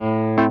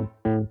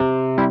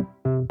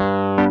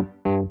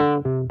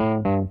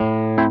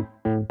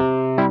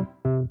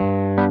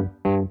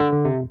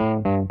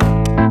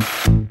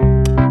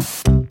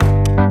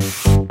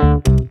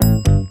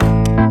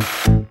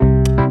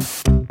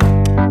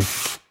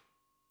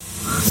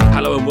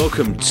Hello and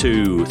welcome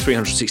to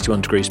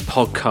 361 Degrees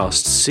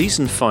Podcast,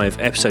 Season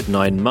 5, Episode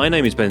 9. My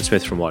name is Ben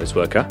Smith from Wireless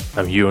Worker.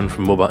 I'm Ewan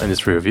from Mobile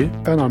Industry Review.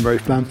 And I'm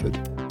Rafe Blanford.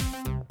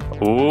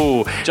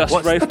 Oh, just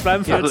Rafe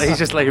Blanford. He's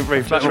just like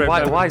Rafe Blanford.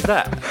 Why is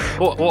that?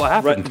 What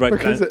happened?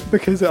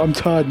 Because I'm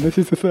tired and this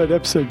is the third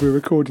episode we're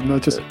recording and I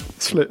just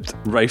slipped.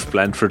 Rafe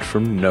Blanford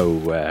from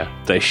nowhere.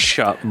 They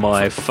shut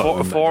my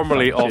phone.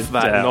 Formerly off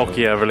that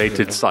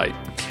Nokia-related site.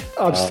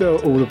 I'm still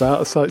all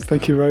about sites.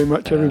 Thank you very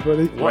much,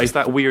 everybody. What's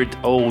that weird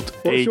old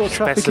What's age your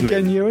traffic specimen?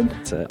 again, Ewan?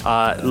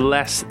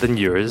 Less than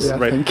yours. Yeah,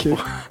 thank you.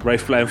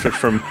 Rafe Blanford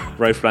from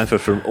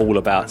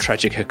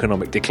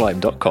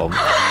allabouttragiceconomicdecline.com.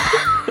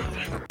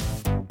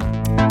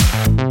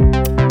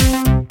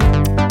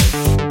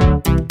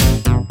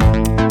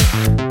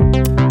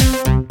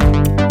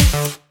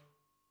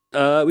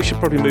 We should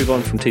probably move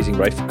on from teasing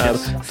Rafe.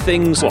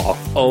 Things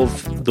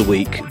of the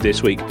week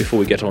this week before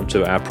we get on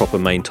to our proper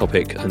main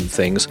topic and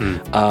things. You,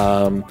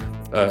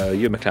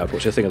 McLeod,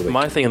 what's your thing of the week?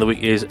 My thing of the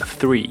week is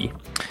 3,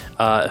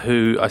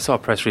 who I saw a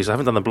press release. I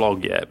haven't done the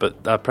blog yet, but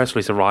a press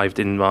release arrived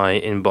in my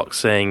inbox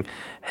saying,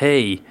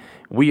 hey,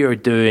 we are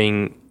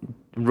doing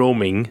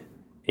roaming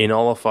in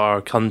all of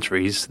our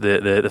countries,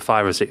 the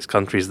 5 or 6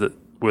 countries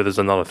where there's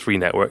another 3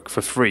 network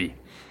for free.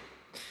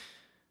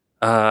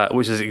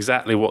 Which is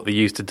exactly what they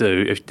used to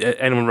do. If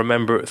anyone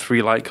remember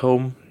 3 Like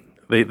Home,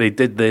 they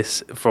did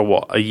this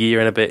for a year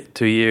and a bit,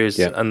 2 years,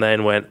 and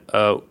then went,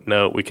 oh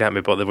no, we can't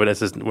be bothered with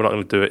this. We're not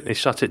going to do it. They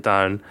shut it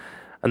down,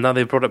 and now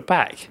they brought it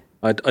back.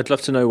 I'd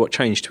love to know what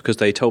changed, because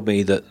they told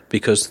me that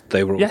because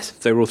they were all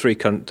three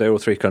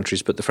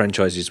countries, but the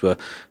franchises were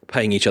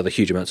paying each other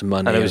huge amounts of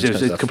money, and it was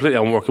completely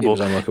unworkable. It was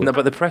unworkable. No,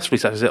 but the press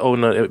release actually said, oh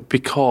no,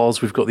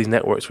 because we've got these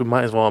networks, we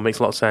might as well. It makes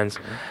a lot of sense.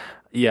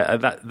 Yeah,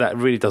 that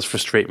really does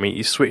frustrate me.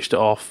 You switched it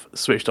off,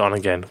 switched it on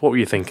again. What were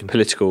you thinking?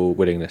 Political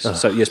willingness.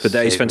 So yes, but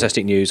that is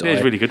fantastic news. It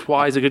is really good.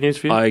 Why is it good news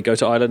for you? I go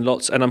to Ireland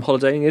lots, and I'm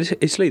holidaying in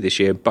Italy this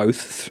year.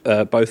 Both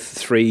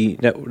 3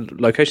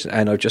 locations,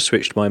 and I've just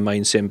switched my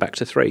main SIM back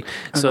to 3.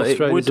 And so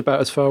Australia's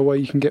about as far away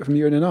you can get from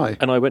you and I.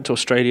 And I went to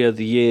Australia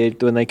the year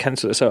when they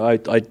cancelled it. So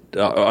I've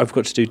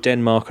got to do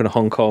Denmark and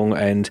Hong Kong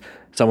and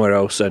somewhere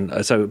else,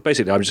 and so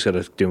basically I'm just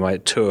going to do my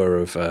tour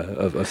of 3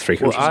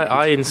 countries. Well,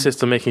 I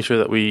insist on making sure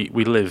that we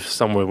live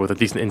somewhere with a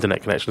decent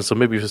internet connection, so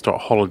maybe we should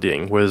start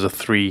holidaying where there's a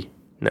 3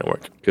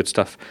 network. Good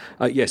stuff.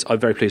 Yes, I'm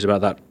very pleased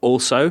about that.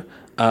 Also,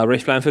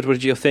 Rafe Blanford, what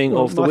did you think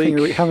of the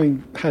week?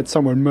 Having had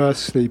someone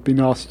mercilessly been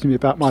asking me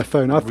about my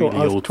phone, I thought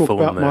I would talk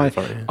about my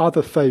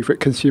other favourite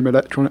consumer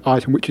electronic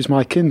item, which is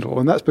my Kindle,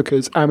 and that's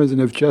because Amazon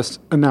have just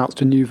announced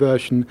a new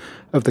version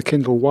of the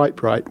Kindle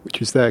Whitewrite, which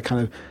is their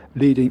kind of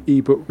leading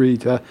ebook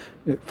reader,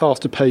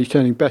 faster page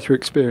turning, better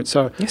experience.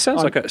 So it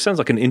sounds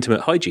like an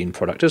intimate hygiene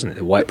product, doesn't it?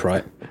 The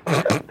Whitewrite.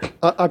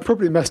 I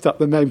probably messed up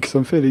the name because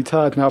I'm fairly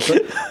tired now,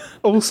 but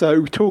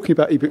also talking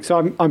about ebooks,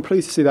 so I'm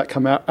pleased to see that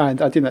come out,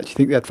 and I didn't actually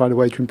think they'd find a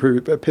way to improve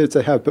it, but it appears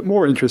they have. But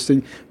more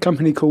interesting, a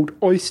company called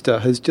Oyster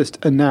has just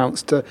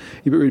announced, it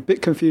would be a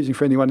bit confusing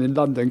for anyone in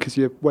London because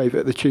you wave it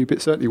at the tube,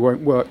 it certainly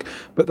won't work,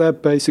 but they're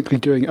basically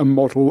doing a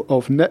model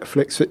of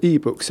Netflix for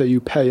ebooks, so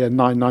you pay a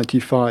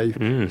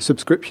 $9.95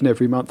 subscription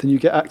every month and you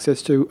get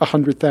access to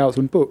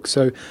 100,000 books,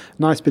 so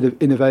nice bit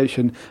of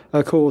innovation.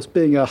 Of course,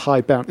 being a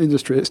high-bound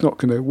industry, it's not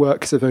going to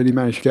work because they've only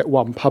managed to get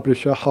one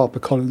publisher,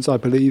 HarperCollins, I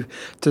believe,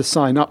 to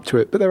sign up to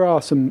it. But there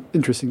are some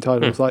interesting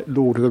titles like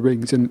Lord of the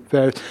Rings and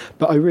various.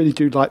 But I really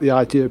do like the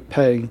idea of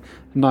paying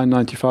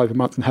 $9.95 a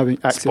month and having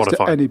access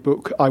to any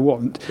book I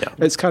want. Yeah.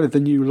 It's kind of the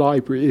new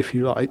library, if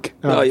you like.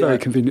 Very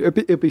convenient.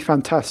 It'd be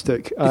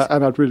fantastic,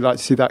 and I'd really like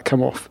to see that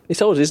come off.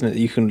 It's odd, isn't it, that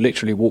you can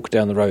literally walk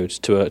down the road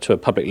to a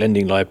public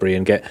lending library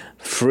and get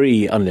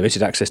free,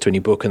 unlimited access to any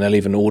book, and they'll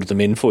even order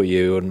them in for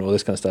you and all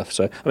this kind of stuff.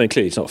 So, I mean,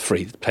 clearly it's not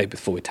free to pay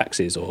before with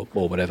taxes or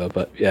whatever,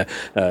 but yeah,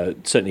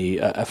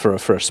 certainly for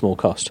a small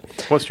cost.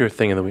 What's your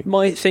thing of the week?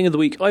 My thing of the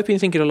week, I've been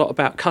thinking a lot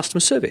about customer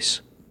service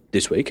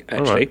this week,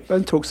 actually. Right.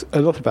 Ben talks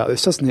a lot about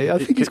this, doesn't he? I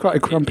think he's quite a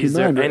grumpy man. Is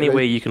there any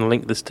way you can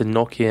link this to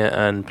Nokia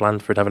and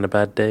Blanford having a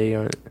bad day?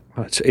 Or?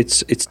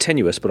 It's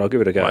tenuous, but I'll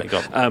give it a go.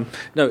 Right,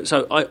 no,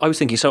 so I was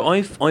thinking. So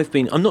I've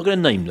been. I'm not going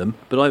to name them,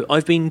 but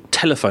I've been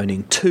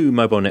telephoning 2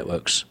 mobile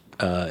networks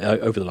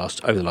over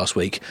the last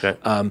week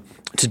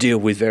to deal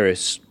with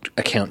various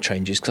account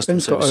changes.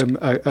 Ben's got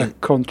a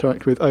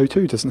contract with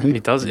O2, doesn't he? He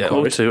does, yeah.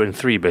 O2 and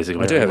 3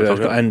 basically. I do have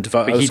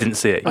but he didn't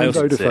see it. And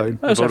Vodafone.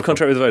 I also have a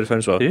contract with Vodafone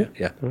as well.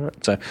 Yeah. All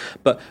right. So,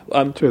 but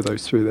 2 of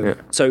those 3 then. Yeah.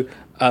 So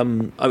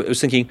I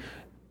was thinking,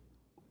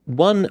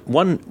 one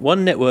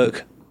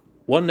network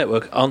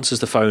answers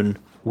the phone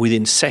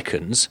within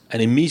seconds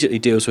and immediately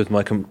deals with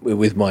my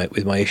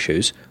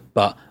issues,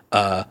 but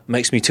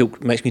makes me talk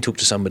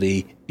to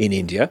somebody in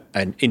India,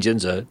 and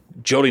Indians are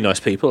jolly nice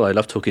people. I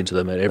love talking to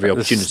them at every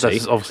opportunity.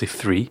 That's obviously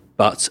 3,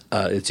 but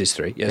it is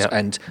 3, yes, yeah.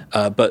 And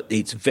but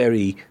it's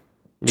very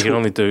You can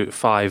only do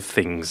 5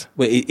 things.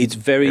 Well, it's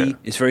very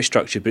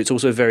structured, but it's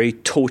also very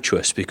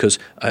tortuous because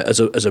as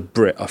a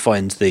Brit, I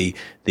find the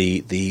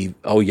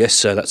oh yes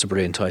sir, that's a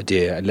brilliant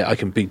idea, and I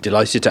can be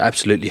delighted to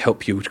absolutely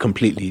help you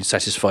completely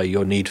satisfy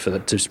your need for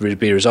that to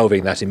be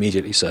resolving that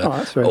immediately, sir. Oh,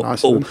 that's very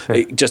nice of them.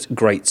 It just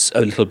grates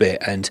a little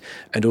bit, and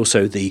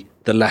also the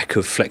lack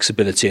of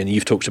flexibility, and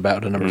you've talked about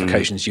on a number of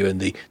occasions, you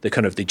and the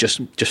kind of the just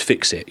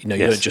fix it. You know,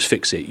 you don't just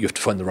fix it. You have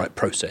to find the right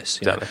process.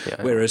 Exactly.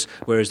 Yeah.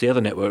 Whereas the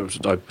other network,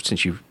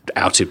 since you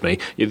outed me,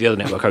 the other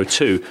network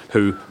O2,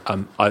 who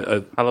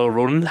Hello,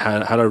 Ronan.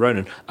 hello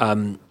Ronan.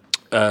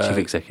 Chief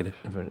executive.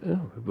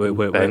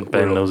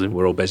 Ben knows him.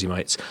 We're all busy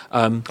mates.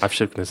 I've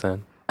shaken his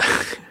hand.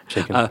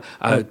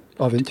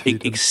 I've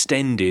interviewed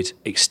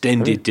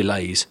extended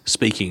delays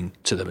speaking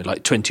to them in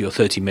like 20 or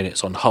 30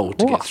 minutes on hold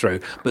to get through.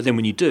 But then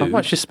when you do, How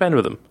much do you spend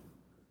with them?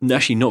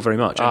 actually not very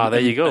much. There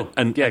you go.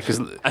 And yeah, because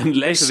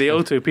unless the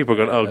O2 people are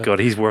going, oh god,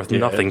 he's worth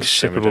nothing.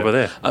 Ship him over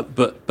there.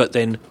 But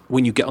then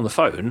when you get on the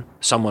phone,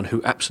 someone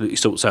who absolutely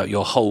sorts out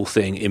your whole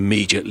thing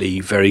immediately,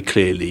 very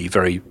clearly,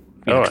 very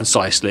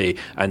concisely,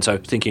 and so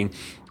thinking.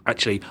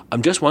 Actually,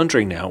 I'm just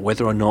wondering now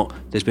whether or not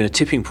there's been a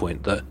tipping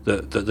point that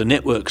the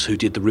networks who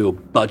did the real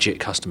budget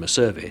customer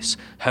service,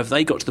 have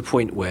they got to the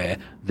point where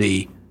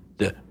the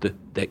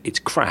it's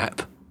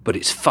crap, but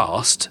it's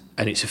fast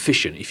and it's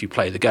efficient if you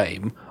play the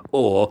game,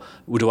 or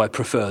do I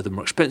prefer the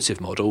more expensive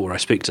model where I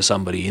speak to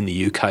somebody in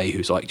the UK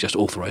who's like just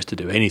authorised to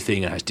do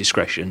anything and has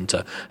discretion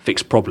to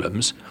fix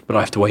problems, but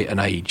I have to wait an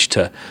age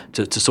to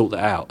sort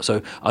that out.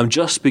 So I'm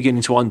just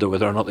beginning to wonder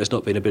whether or not there's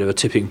not been a bit of a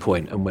tipping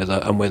point, and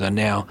whether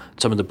now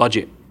some of the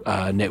budget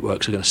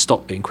networks are going to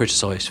stop being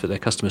criticised for their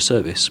customer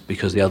service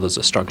because the others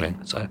are struggling.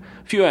 So a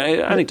few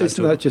anecdotes.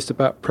 Isn't that just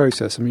about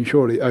process? I mean,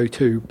 surely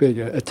O2, being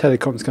a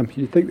telecoms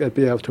company, you'd think they'd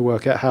be able to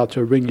work out how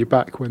to ring you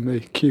back when the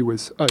queue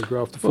was over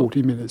after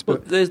 40 minutes,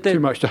 but there's too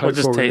much to hope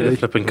just for. Take really. the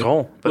flipping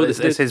call. But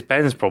this is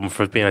Ben's problem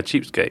for being a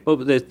cheapskate. Well,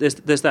 but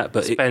there's that.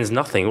 But Ben's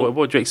nothing.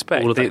 What do you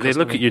expect? All of that They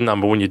look at your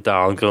number when you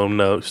dial and go,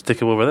 no,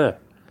 stick him over there.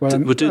 Well,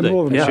 and do they?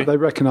 more than Yeah. that, they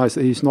recognise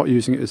that he's not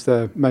using it as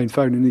their main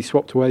phone, and he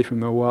swapped away from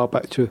them a while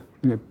back to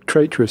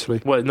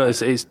traitorously. Well, no,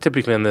 it's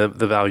typically on the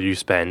value you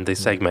spend. They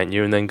segment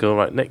you and then go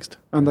right next.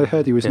 And they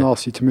heard he was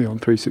nasty to me on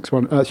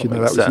 361. Actually,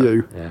 no, that was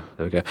you. Yeah,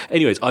 there we go.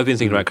 Anyways, I've been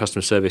thinking about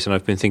customer service, and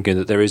I've been thinking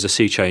that there is a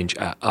sea change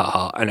at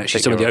AHA, and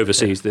actually some of the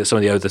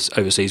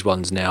overseas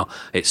ones now.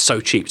 It's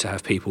so cheap to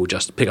have people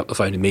just pick up the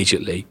phone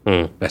immediately.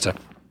 Better.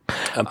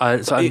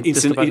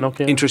 Interestingly,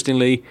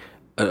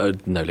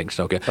 no links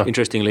to Nokia.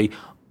 Interestingly,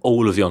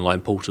 all of the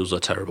online portals are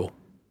terrible.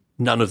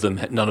 None of them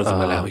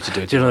allow me to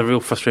do it. Do you know the real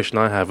frustration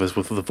I have is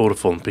with the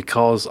Vodafone,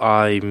 because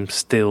I'm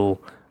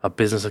still a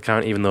business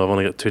account, even though I've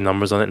only got 2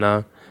 numbers on it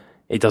now.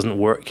 It doesn't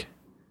work.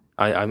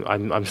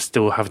 I'm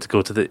still having to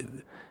go to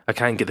I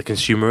can't get the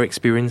consumer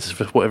experience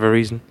for whatever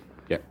reason.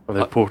 Yeah, of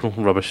the portal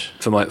rubbish.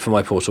 For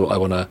my portal, I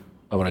want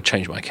to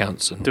change my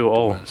accounts and do it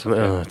all. Tell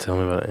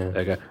me about it. Yeah.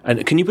 There you go.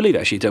 And can you believe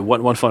actually?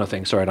 One final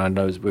thing. Sorry, I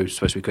know we're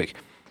supposed to be quick.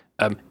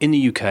 In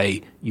the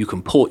UK, you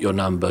can port your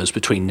numbers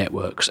between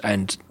networks,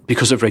 and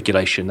because of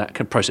regulation, that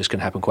process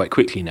can happen quite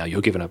quickly now. You're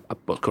given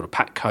what's called a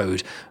PAC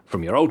code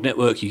from your old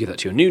network, you give that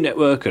to your new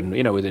network, and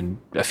within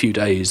a few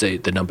days,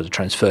 the numbers are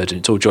transferred,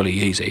 and it's all jolly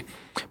easy.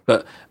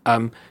 But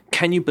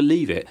can you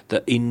believe it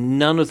that in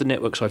none of the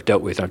networks I've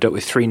dealt with, and I've dealt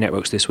with 3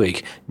 networks this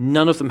week,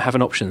 none of them have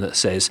an option that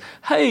says,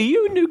 hey,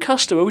 you new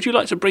customer, would you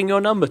like to bring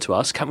your number to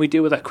us? Can we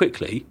deal with that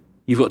quickly?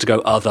 You've got to go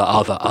other.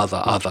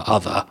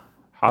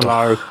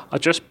 Hello, I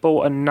just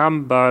bought a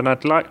number and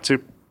I'd like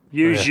to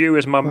use you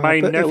as my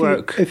main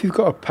network. If you've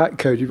got a PAC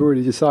code, you've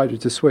already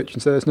decided to switch,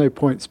 and so there's no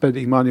point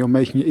spending money on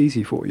making it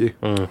easy for you.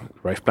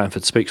 Rafe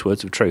Blanford speaks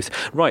words of truth.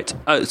 Right,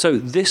 so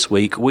this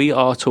week we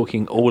are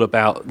talking all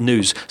about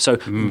news. So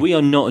we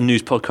are not a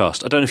news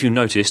podcast. I don't know if you've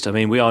noticed. I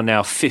mean, we are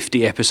now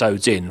 50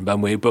 episodes in, but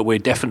we're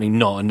definitely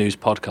not a news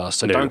podcast.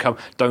 So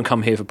don't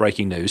come here for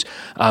breaking news.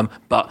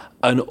 But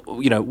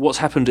what's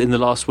happened in the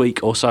last week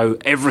or so?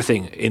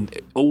 Everything in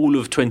all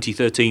of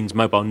 2013's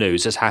mobile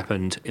news has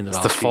happened in the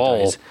last few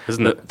days.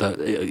 Isn't it?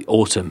 The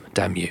autumn,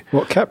 damn you.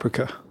 What,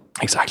 Caprica?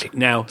 Exactly.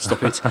 Now,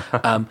 stop it.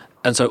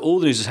 And so all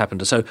the news has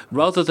happened. So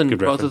rather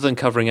than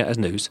covering it as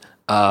news,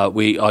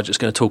 we are just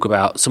going to talk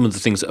about some of the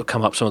things that have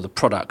come up, some of the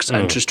products,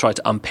 and just try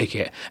to unpick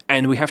it.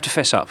 And we have to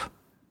fess up,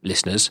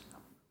 listeners.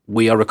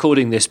 We are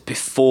recording this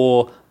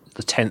before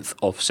the 10th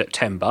of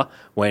September,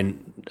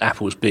 when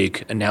Apple's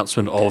big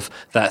announcement of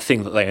that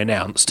thing that they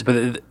announced.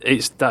 But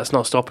that's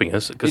not stopping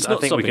us, because I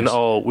think we can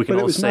all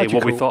say magical.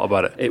 what we thought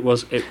about it. It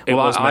was I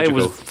magical.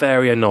 was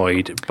very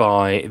annoyed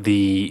by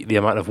the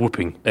amount of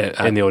whooping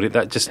in the audience.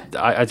 That just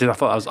I thought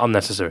that was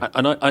unnecessary.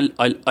 And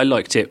I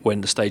liked it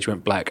when the stage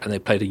went black and they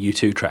played a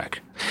U2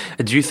 track.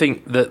 Do you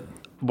think that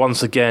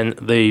once again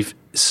they've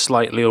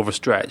slightly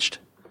overstretched?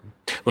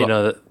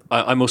 Well,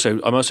 I'm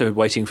also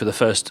waiting for the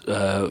first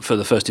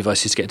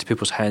devices to get into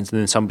people's hands, and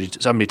then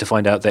somebody to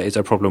find out there is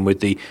a problem with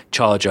the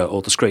charger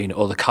or the screen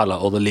or the colour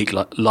or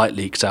the light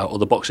leaks out or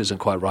the box isn't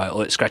quite right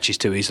or it scratches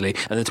too easily,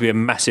 and then to be a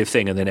massive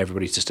thing, and then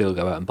everybody to still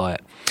go out and buy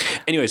it.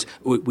 Anyways,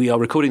 we are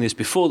recording this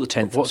before the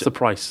 10th. What's the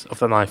price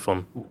of an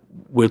iPhone?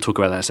 We'll talk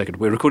about that in a second.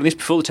 We're recording this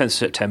before the 10th of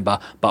September,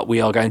 but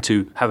we are going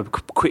to have a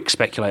quick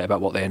speculate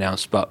about what they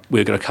announced, but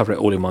we're going to cover it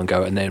all in one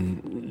go, and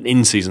then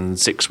in Season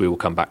 6 we will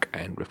come back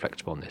and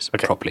reflect upon this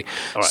properly.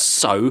 All right.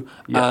 So,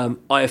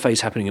 IFA is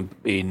happening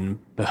in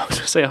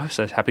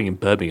happening in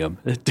Birmingham.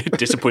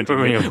 Disappointing.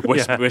 Birmingham,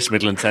 West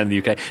Midlands and the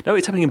UK. No,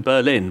 it's happening in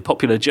Berlin,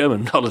 popular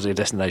German holiday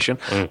destination.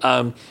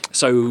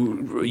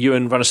 So,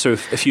 Ewan, run us through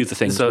a few of the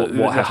things. So,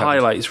 what the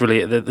highlights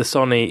really, the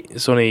Sony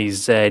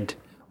Z1,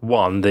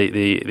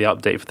 the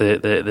update for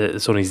the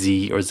Sony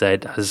Z or Z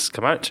has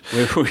come out.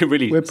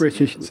 We're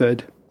British,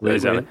 Zed.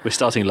 We're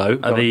starting low.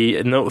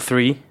 The Note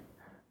 3.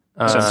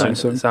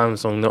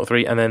 Samsung Note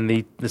 3, and then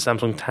the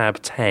Samsung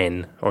Tab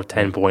 10 or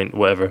 10 point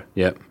whatever.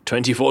 Yeah,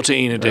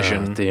 2014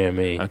 edition. Oh, dear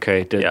me.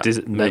 Okay,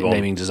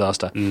 naming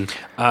disaster. We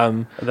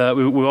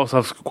also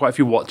have quite a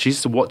few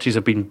watches. The watches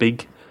have been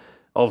big.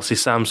 Obviously,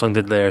 Samsung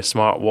did their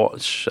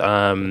smartwatch.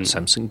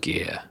 Samsung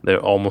Gear.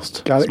 They're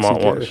almost Galaxy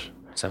smartwatch. Gear.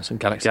 Samsung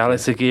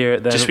Galaxy Gear.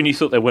 Then just when you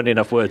thought there weren't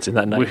enough words in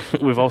that name.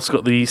 We've also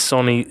got the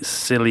Sony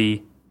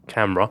Silly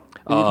camera.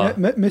 You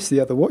missed the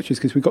other watches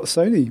because we've got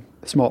Sony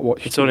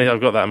smartwatch. Sony,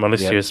 I've got that on my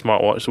list here.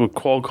 Smartwatch with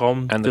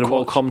Qualcomm and the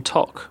Qualcomm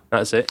TOC.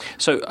 That's it.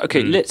 So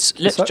okay, let's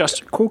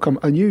just Qualcomm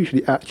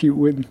unusually actually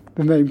win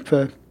the name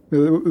for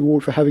the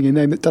award for having a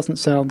name that doesn't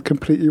sound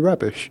completely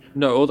rubbish.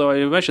 No, although I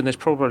imagine there's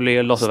probably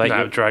a lot of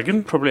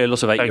Snapdragon. Probably a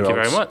lot of 8-year-olds. Thank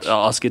you very much.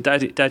 I'll ask your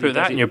daddy. Put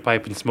that in your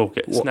pipe and smoke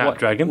it.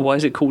 Snapdragon. Why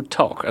is it called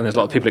TOC? And there's a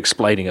lot of people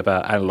explaining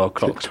about analog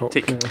clocks.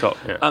 TikTok.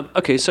 Yeah.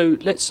 Okay, so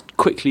let's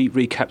quickly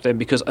recap then,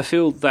 because I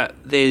feel that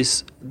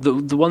there's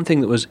the one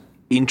thing that was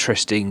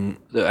interesting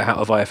out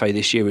of IFA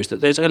this year is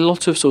that there's a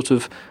lot of sort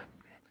of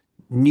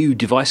new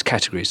device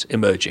categories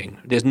emerging.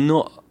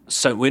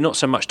 We're not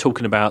so much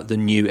talking about the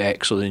new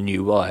X or the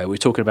new Y. We're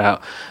talking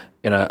about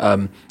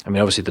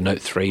obviously the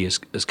Note 3 has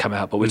come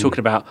out, but we're talking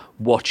about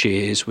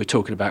watches, we're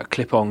talking about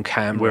clip-on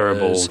cameras,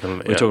 wearables,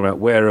 we're talking about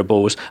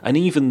wearables, and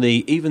even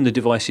the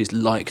devices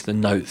like the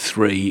Note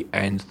 3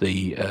 and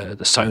the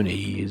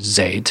Sony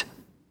Z1.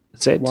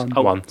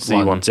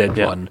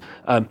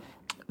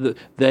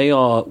 They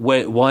are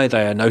why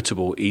they are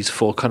notable is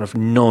for kind of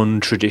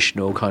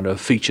non-traditional kind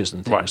of features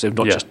and things. Right. They've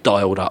not just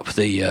dialed up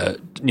the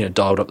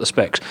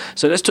specs.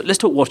 So let's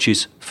talk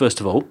watches first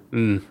of all.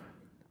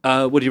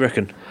 What do you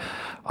reckon?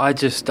 I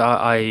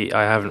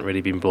haven't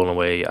really been blown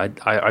away.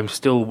 I'm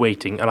still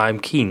waiting, and I'm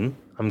keen.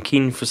 I'm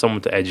keen for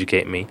someone to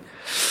educate me,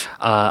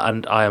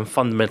 and I am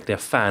fundamentally a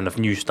fan of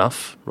new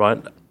stuff.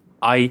 Right?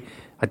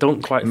 I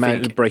don't quite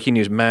think... Breaking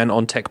news, Man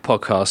on Tech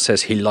podcast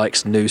says he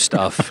likes new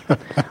stuff.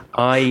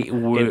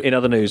 In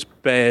other news,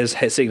 bears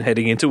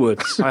heading into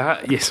woods.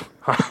 Yes.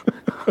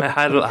 I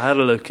had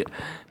a look at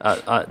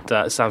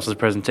Samsung's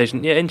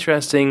presentation. Yeah,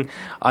 interesting.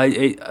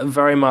 I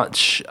very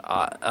much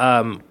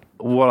a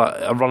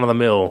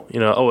run-of-the-mill,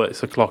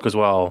 it's a clock as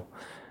well,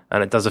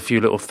 and it does a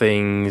few little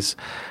things.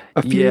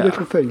 A few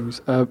little things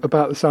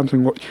about the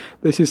Samsung watch.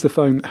 This is the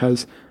phone that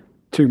has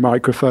 2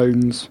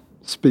 microphones,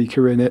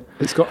 speaker in it.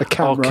 It's got a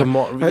camera. Oh, come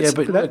on. Let's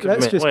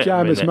just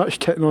jam as much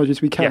technology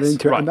as we can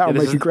into it, and that'll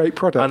make a great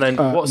product. And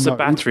then what's the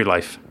battery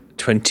life?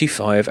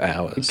 25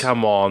 hours.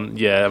 Come on.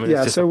 Yeah,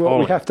 it's just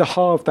we have to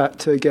halve that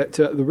to get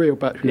to the real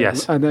battery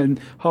level, and then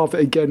halve it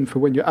again for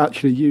when you're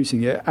actually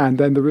using it, and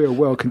then the real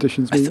world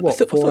conditions mean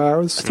 4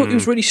 hours? I thought it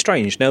was really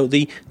strange. Now,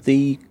 the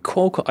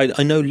Qualcomm,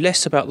 I know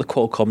less about the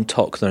Qualcomm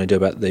TOC than I do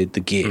about the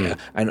Gear,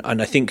 and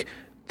I think...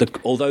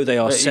 although they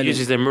are selling... It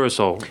uses their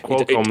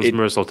Qualcomm's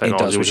Mirasol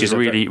technology, which is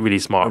really, really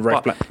smart.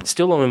 But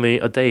still only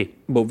a day.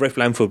 Well, Ref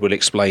Blanford will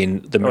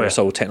explain the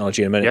Mirasol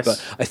technology in a minute. Yes.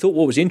 But I thought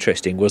what was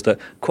interesting was that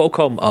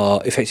Qualcomm are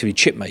effectively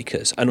chip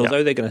makers, and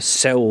although they're going to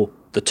sell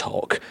the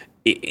TOC,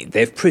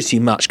 they've pretty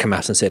much come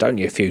out and said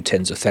only a few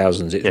tens of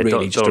thousands. It's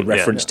really just a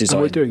reference design.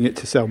 And we're doing it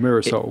to sell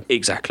Mirasol.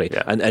 Exactly.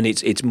 Yeah. And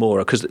it's more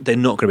because they're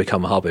not going to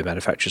become hardware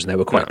manufacturers, and they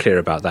were quite clear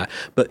about that.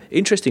 But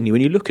interestingly,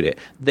 when you look at it,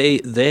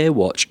 their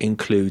watch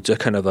includes a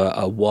kind of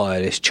a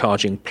wireless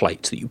charging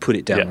plate that you put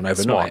it down on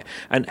overnight. Smart.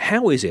 And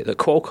how is it that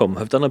Qualcomm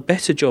have done a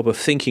better job of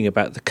thinking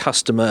about the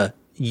customer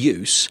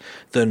use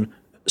than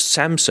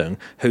Samsung,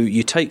 who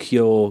you take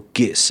your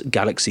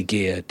Galaxy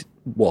Gear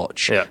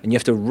watch and you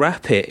have to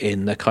wrap it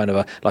in a kind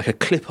of like a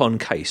clip-on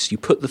case. You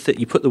put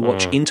the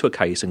watch into a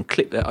case and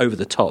clip it over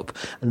the top,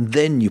 and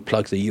then you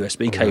plug the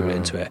USB cable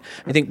into it.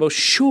 I think, well,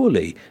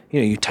 surely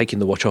you're taking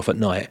the watch off at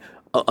night.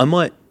 I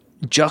might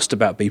just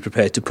about be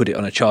prepared to put it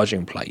on a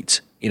charging plate,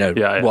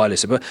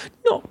 wireless, but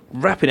not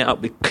wrapping it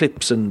up with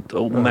clips and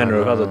all manner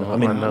of other. I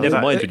mean,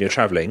 never mind when you're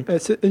travelling.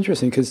 It's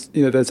interesting because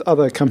there's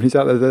other companies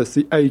out there. There's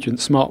the Agent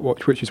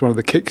smartwatch, which is one of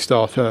the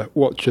Kickstarter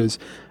watches,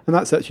 and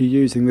that's actually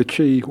using the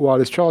Qi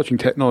wireless charging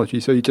technology.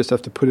 So you just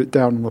have to put it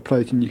down on the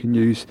plate, and you can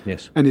use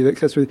any of the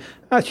accessories.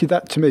 Actually,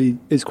 that to me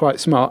is quite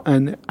smart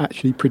and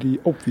actually pretty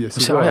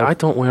obvious. So I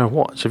don't wear a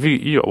watch. Have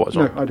you got a watch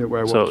on? No, I don't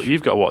wear a watch. So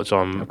you've got a watch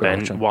on,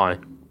 Ben. Why?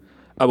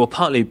 Well,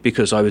 partly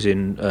because I was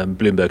in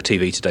Bloomberg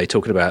TV today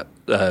talking about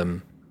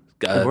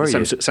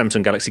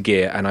Samsung Galaxy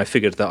Gear, and I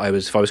figured that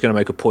if I was going to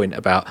make a point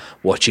about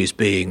watches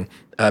being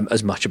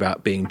as much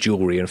about being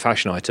jewellery and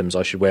fashion items,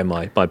 I should wear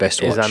my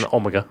best watch. Is that an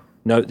Omega?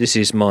 No, this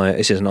is an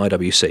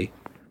IWC.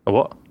 A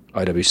what?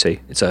 IWC.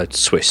 It's a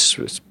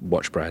Swiss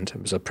watch brand.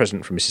 It was a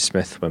present from Mrs.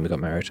 Smith when we got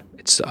married.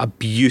 It's a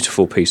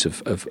beautiful piece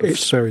of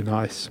it's very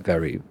nice.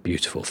 Very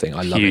beautiful thing.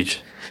 I love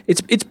it.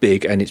 It's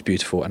big and it's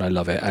beautiful and I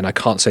love it. And I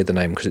can't say the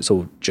name because it's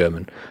all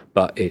German,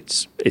 but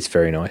it's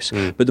very nice.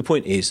 But the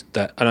point is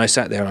that, and I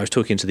sat there and I was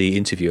talking to the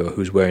interviewer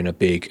who's wearing a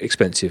big,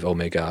 expensive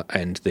Omega,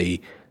 and the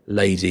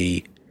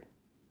lady...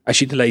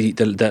 Actually,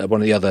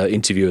 one of the other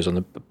interviewees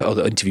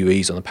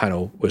on the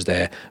panel was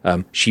there.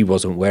 She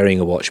wasn't wearing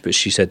a watch, but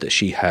she said that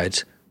she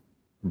had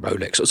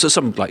Rolex, so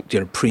some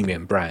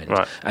premium brand.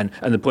 Right. And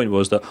the point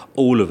was that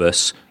all of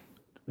us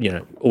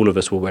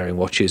were wearing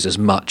watches as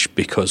much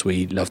because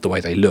we loved the way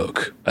they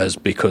look as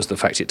because the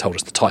fact it told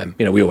us the time.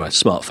 We all had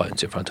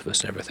smartphones in front of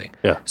us and everything.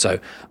 Yeah. So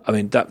I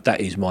mean that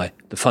is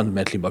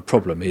fundamentally my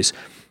problem is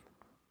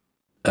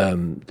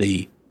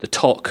the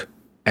TOC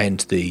and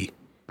the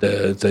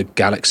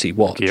Galaxy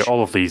Watch. Yeah,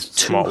 all of these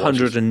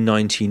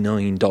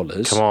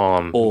 $299. Come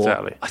on, or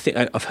exactly. I think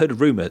I've heard a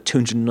rumour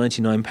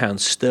 £299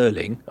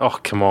 sterling. Oh,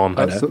 come on.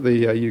 That's at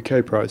the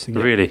UK pricing.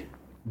 Really?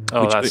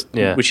 Oh,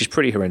 which is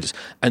pretty horrendous,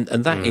 and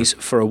that is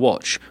for a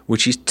watch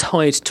which is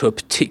tied to a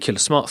particular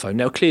smartphone.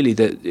 Now, clearly,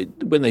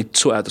 when they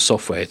sort out the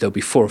software, there'll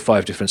be 4 or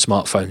 5 different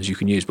smartphones you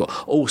can use, but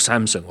all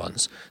Samsung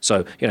ones.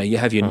 So you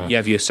have your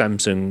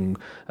Samsung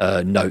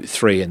Note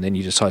 3, and then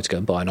you decide to go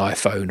and buy an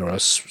iPhone or a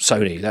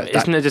Sony.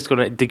 Isn't it just going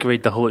to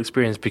degrade the whole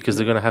experience because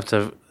they're going to have to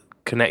have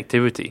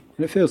connectivity?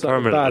 And it feels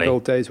like the bad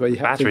old days where you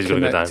have to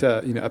connect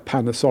a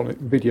Panasonic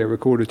video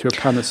recorder to a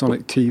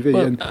Panasonic TV,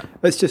 and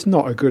it's just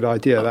not a good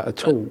idea that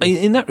at all.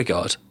 In that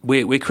regard,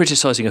 we're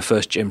criticising a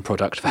first-gen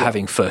product for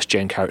having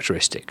first-gen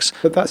characteristics.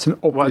 But that's an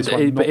obvious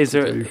one. But is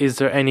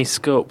there any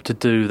scope to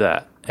do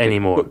that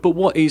anymore? But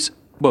what is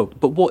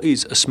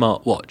a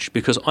smart watch?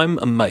 Because I'm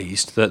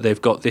amazed that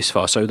they've got this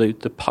far. So the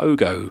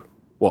Pogo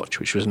watch,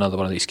 which was another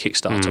one of these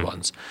Kickstarter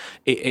ones,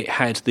 it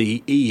had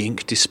the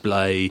e-ink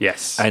display.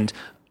 Yes. And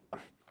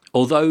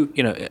although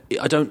I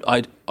don't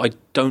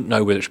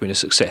know whether it's been a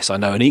success. I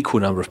know an equal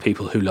number of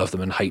people who love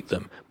them and hate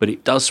them, but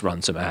it does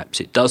run some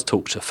apps. It does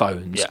talk to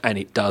phones, and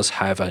it does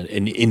have an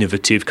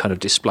innovative kind of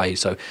display.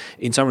 So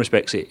in some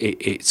respects,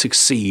 it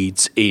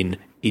succeeds in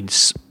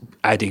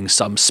adding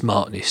some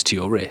smartness to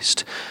your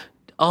wrist.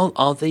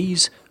 Are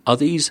these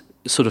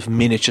sort of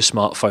miniature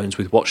smartphones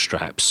with watch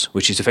straps,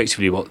 which is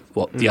effectively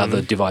what the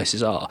other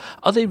devices are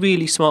they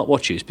really smart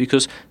watches?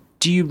 Because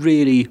do you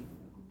really...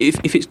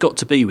 If it's got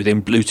to be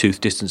within Bluetooth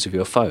distance of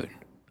your phone,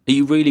 are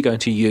you really going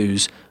to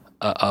use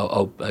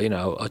a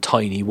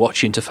tiny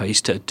watch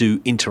interface to do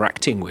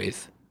interacting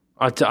with?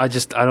 I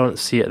don't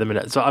see it at the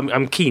minute. So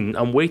I'm keen.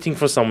 I'm waiting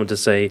for someone to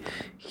say,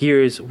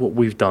 "Here's what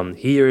we've done.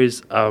 Here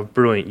is a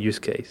brilliant use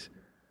case."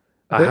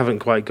 I haven't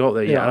quite got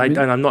there yet,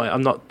 and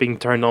I'm not being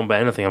turned on by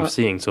anything I'm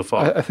seeing so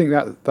far. I think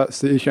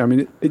that's the issue. I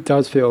mean, it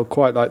does feel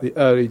quite like the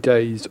early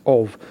days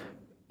of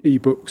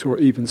e-books or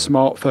even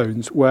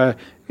smartphones, where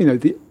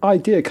the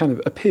idea kind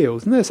of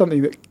appeals, and there's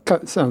something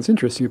that sounds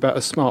interesting about a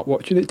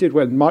smartwatch, and it did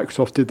when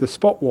Microsoft did the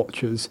Spot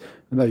watches,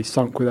 and they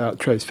sunk without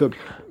trace for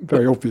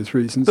very obvious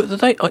reasons. But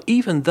they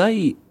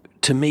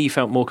to me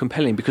felt more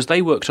compelling because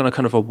they worked on a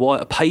kind of a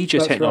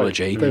pager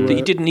technology that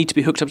you didn't need to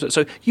be hooked up to.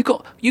 So you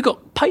got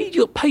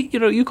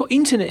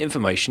internet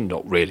information,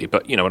 not really,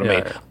 but you know what I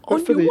mean.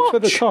 But for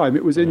the time,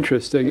 it was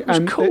interesting,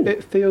 and cool.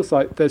 It feels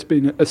like there's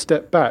been a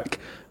step back.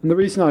 And the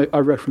reason I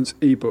reference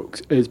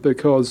ebooks is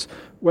because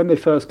when they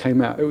first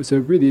came out, it was a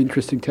really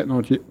interesting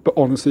technology, but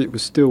honestly, it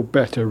was still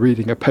better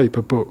reading a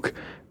paper book.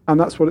 And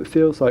that's what it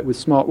feels like with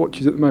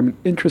smartwatches at the moment.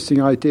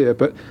 Interesting idea,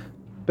 but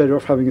better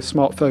off having a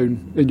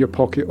smartphone in your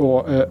pocket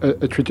or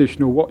a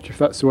traditional watch if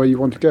that's the way you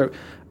want to go.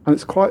 And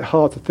it's quite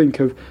hard to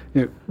think of,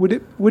 would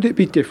it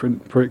be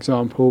different, for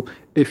example,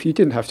 if you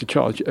didn't have to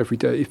charge it every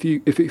day? If you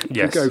go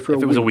for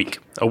if it was a week.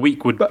 A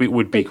week would be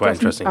quite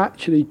interesting. It doesn't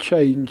actually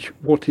change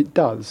what it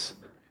does.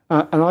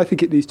 And I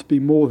think it needs to be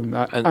more than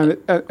that, and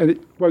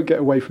it won't get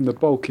away from the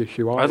bulk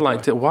issue either. I'd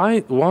like to.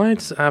 Why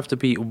does it have to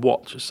be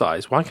watch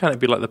size? Why can't it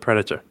be like the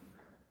Predator?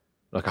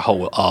 Like a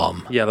whole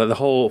arm. Yeah, like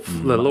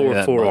the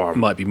lower forearm.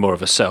 Might be more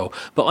of a cell.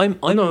 But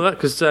I know that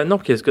because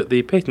Nokia's got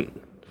the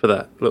patent for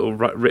that little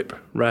rip.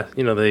 But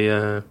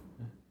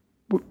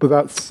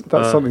that's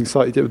something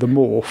slightly different with the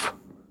morph.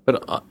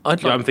 But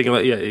I'm thinking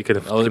like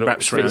it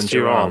wraps around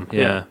your arm.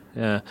 Yeah.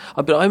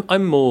 But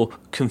I'm more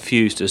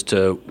confused as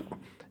to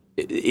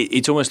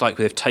it's almost like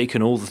they've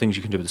taken all the things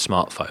you can do with a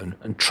smartphone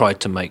and tried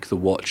to make the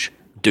watch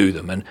do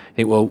them. And I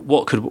think, well,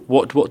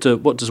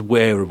 what does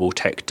wearable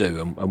tech do?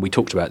 And we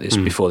talked about this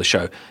before the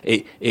show.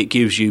 It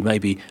gives you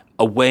maybe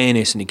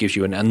awareness, and it gives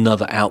you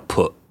another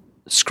output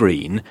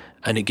screen,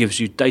 and it gives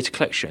you data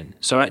collection.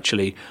 So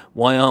actually,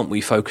 why aren't we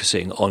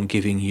focusing on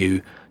giving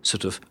you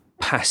sort of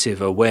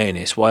passive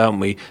awareness? Why aren't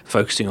we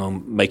focusing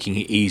on making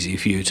it easy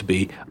for you to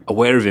be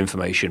aware of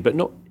information, but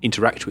not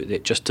interact with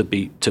it, just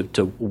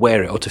to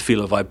wear it, or to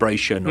feel a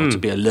vibration, or to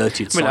be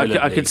alerted silently?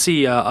 I could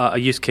see a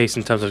use case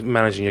in terms of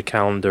managing your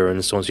calendar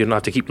and so on. So you don't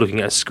have to keep looking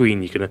at a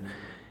screen. You can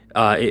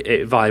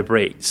it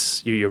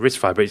vibrates. Your wrist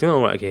vibrates.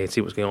 Okay,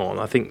 see what's going on.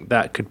 I think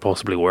that could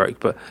possibly work,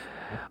 but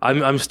I'm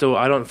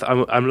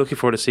looking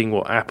forward to seeing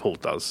what Apple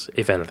does,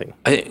 if anything.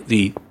 I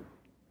think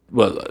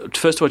Well,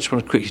 first of all, I just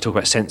want to quickly talk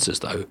about sensors,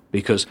 though,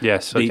 because the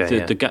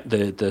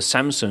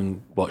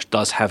Samsung watch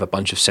does have a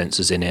bunch of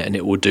sensors in it, and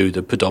it will do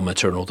the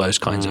pedometer and all those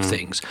kinds of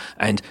things.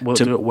 And will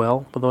it do it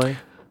well, by the way?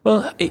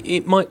 Well,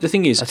 it might. The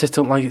thing is, I just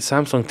don't like it.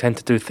 Samsung tend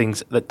to do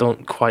things that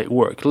don't quite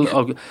work.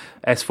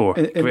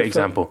 S4, great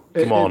example.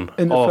 Come on,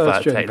 all of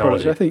that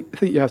technology. I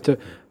think you have to.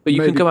 But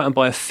you can go out and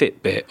buy a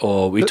Fitbit,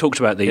 or we talked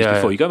about these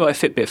before. You go and buy a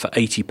Fitbit for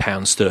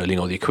 £80 sterling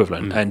or the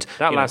equivalent, and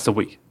that lasts a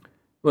week.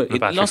 Well,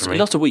 it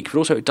lasts a week, but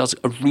also it does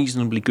a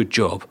reasonably good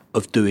job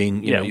of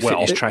doing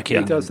fitness tracking.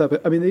 It does that.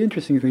 I mean, the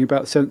interesting thing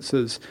about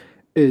sensors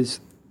is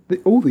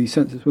that all these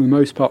sensors, for the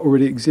most part,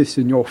 already exist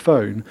in your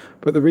phone.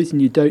 But the reason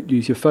you don't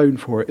use your phone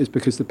for it is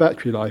because the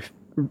battery life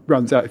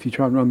runs out if you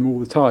try and run them all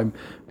the time.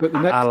 But the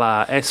next, a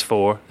la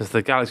S4, there's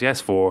the Galaxy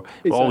S4,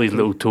 all these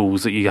little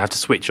tools that you have to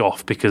switch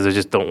off because they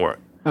just don't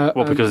work.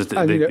 Because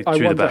I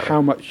wonder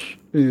how much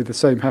the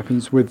same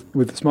happens with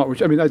the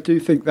smartwatch. I mean, I do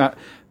think that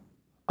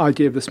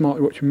idea of the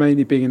smartwatch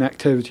mainly being an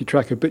activity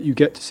tracker, but you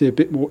get to see a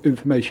bit more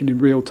information in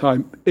real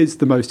time, is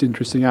the most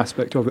interesting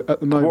aspect of it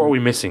at the moment. What are we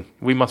missing?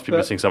 We must be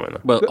missing something.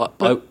 Well,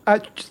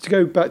 just to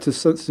go back to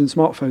sensors and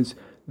smartphones,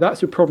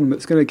 that's a problem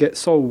that's going to get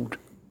solved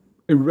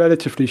in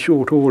relatively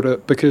short order,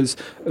 because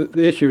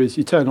the issue is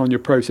you turn on your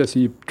processor,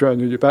 you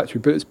drain on your battery,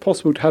 but it's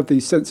possible to have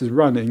these sensors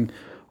running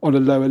on a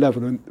lower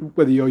level, and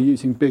whether you're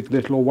using big,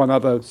 little, or one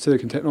other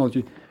silicon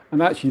technology.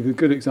 And actually, the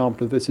good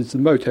example of this is the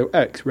Moto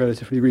X,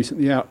 relatively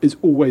recently out, is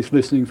always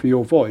listening for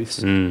your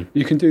voice.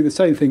 You can do the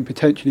same thing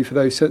potentially for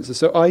those sensors.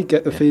 So I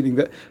get the feeling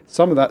that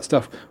some of that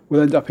stuff will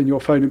end up in your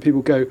phone, and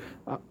people go,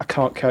 I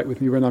can't carry it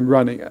with me when I'm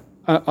running.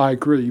 I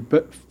agree.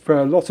 But for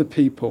a lot of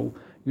people,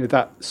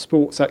 that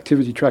sports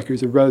activity tracker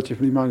is a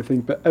relatively minor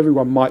thing, but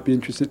everyone might be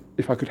interested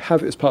if I could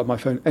have it as part of my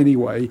phone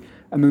anyway.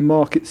 And the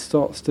market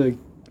starts to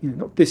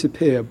not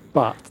disappear,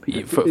 but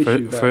for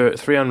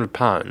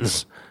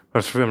 £300 or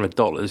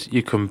 $300,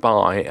 you can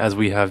buy, as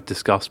we have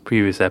discussed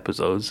previous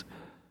episodes,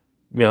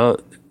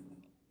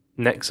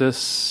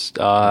 Nexus,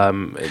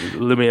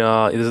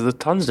 Lumia. There's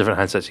tons of different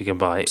handsets you can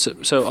buy.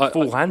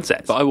 Full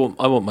handsets. But I want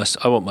my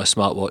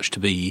smartwatch to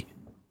be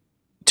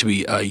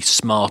a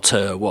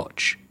smarter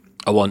watch.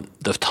 I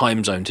want the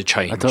time zone to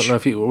change. I don't know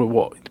if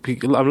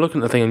I'm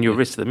looking at the thing on your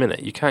wrist at the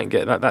minute. You can't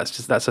get that.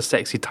 That's a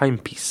sexy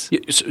timepiece. Yeah,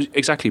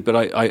 exactly, but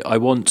I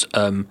want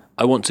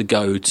to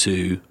go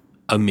to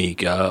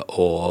Omega,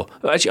 or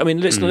actually, I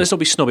mean, let's not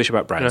be snobbish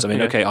about brands. I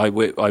mean, okay, I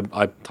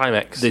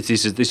Timex.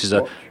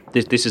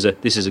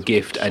 This is a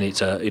gift, and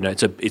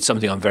it's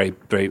something I'm very,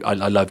 very I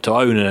love to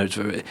own,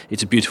 and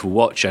it's a beautiful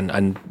watch,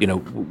 and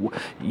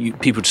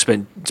people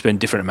spend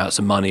different amounts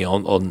of money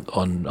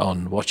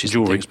on watches,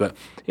 jewelry, and things, but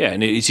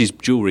and it is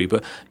jewelry,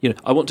 but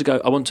I want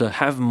to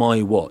have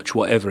my watch,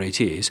 whatever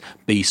it is,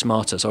 be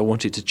smarter. So I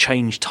want it to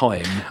change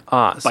time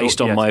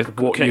based on my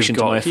connection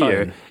to my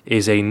phone.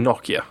 Is a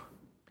Nokia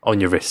on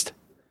your wrist.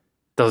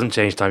 Doesn't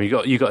change time. You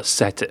got to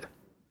set it.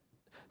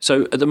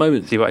 So at the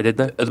moment, see what I did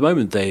there? At the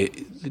moment,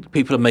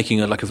 people are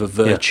making a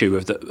virtue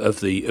of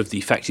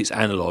the fact it's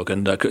analog,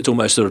 and it's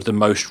almost sort of the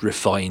most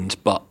refined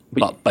but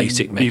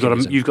basic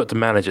mechanism. You've got to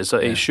manage it, so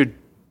it should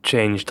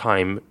change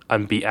time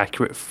and be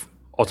accurate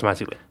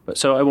automatically. But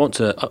so I want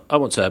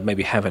to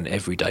maybe have an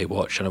everyday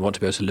watch, and I want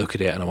to be able to look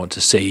at it, and I want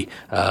to see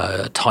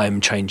time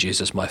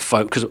changes as my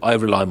phone, because I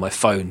rely on my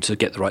phone to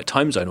get the right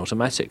time zone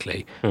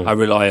automatically. I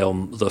rely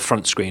on the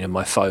front screen of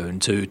my phone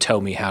to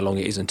tell me how long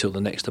it is until the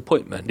next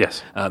appointment.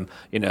 Yes.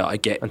 I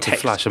get and to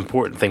flash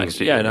important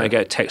things. I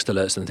get text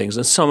alerts and things,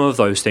 and some of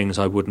those things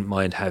I wouldn't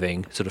mind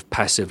having sort of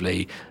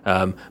passively,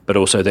 but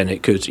also then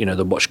it could,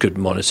 the watch could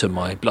monitor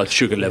my blood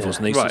sugar levels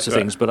and these sorts of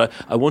things. But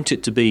I want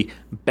it to be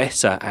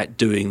better at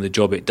doing the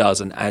job it does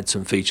and add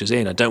some features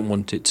in. I don't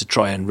want it to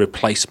try and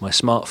replace my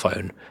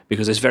smartphone,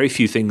 because there's very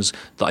few things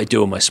that I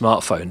do on my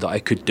smartphone that I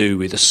could do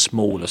with a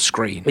smaller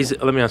screen.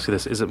 Let me ask you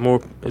this: is it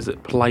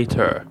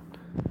politer?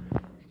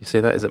 You say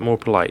that? Is it more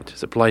polite?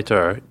 Is it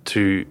politer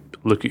to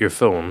look at your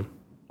phone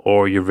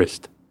or your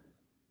wrist?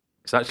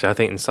 Because actually, I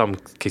think in some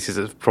cases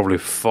it's probably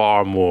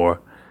far more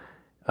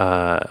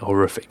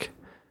horrific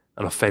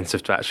and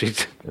offensive to actually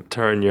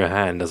turn your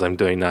hand, as I'm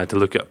doing now, to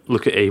look at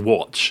a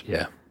watch.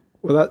 Yeah.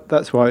 Well,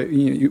 that's why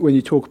when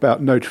you talk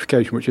about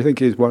notification, which I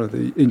think is one of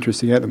the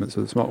interesting elements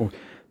of the smartwatch,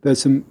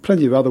 there's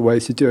plenty of other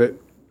ways to do it.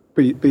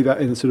 be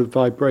that in a sort of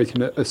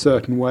vibrating a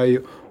certain way,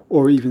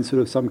 or even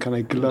sort of some kind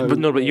of glow.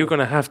 But you're going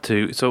to have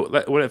to. So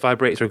when it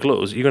vibrates or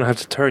glows, you're going to have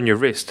to turn your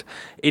wrist,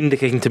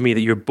 indicating to me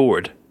that you're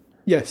bored.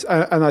 Yes,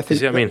 and I think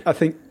see what I mean? I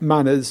think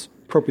manners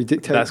probably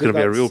dictate That's going to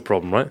be a real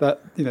problem, right?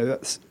 That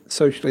that's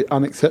socially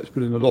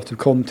unacceptable in a lot of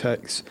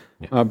contexts.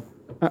 Yeah.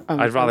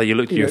 I'd rather you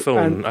look to your phone.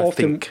 And I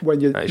often think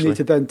when you actually. need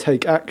to then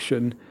take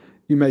action,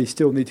 you may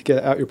still need to get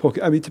it out of your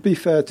pocket. I mean, to be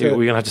fair to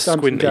We're going to have to Samsung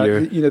squint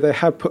at your. they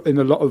have put in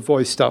a lot of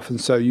voice stuff, and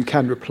so you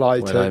can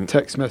reply to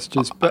text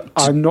messages. But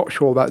I'm not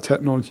sure that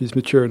technology is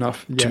mature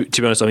enough yet.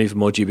 To be honest, I'm even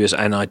more dubious,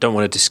 and I don't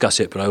want to discuss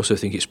it, but I also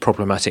think it's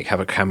problematic to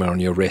have a camera on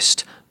your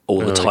wrist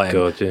all the time.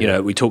 God, yeah. You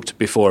know, we talked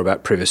before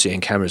about privacy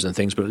and cameras and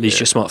things, but at least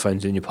your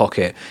smartphone's in your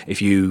pocket.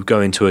 If you go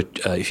into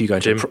if you go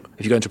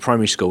into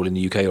primary school in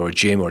the UK, or a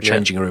gym or a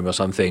changing room or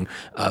something.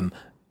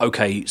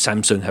 Okay,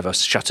 Samsung have a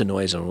shutter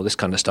noise and all this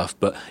kind of stuff,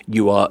 but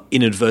you are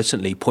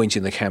inadvertently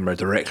pointing the camera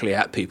directly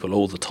at people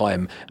all the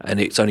time, and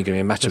it's only going to be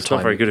a matter of time. It's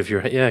not very good if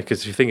you're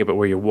because if you think about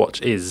where your watch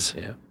is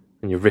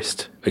and your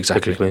wrist,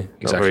 exactly,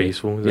 not very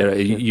useful. Is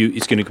it?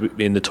 It's going to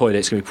be in the toilet.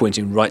 It's going to be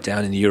pointing right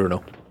down in the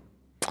urinal.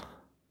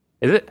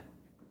 Is it?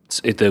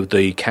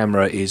 The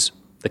camera is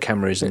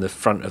in the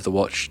front of the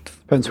watch.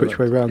 Depends which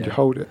way round you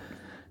hold it.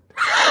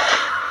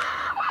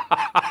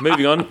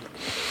 Moving on.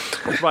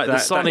 Right, the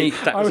Sony.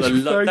 I was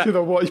referring to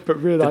the watch,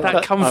 but realised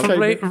that come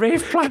from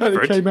Rafe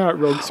Blanford? It came out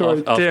wrong.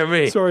 Sorry, dear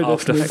me. Sorry,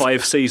 after listeners.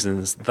 5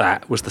 seasons,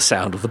 that was the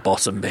sound of the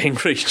bottom being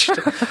reached.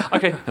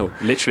 Okay,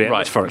 literally,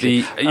 right.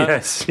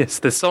 Yes,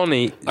 the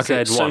Sony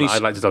Z1. Sony's,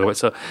 I'd like to talk about.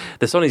 So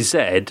the Sony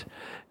Z.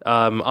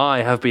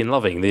 I have been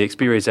loving the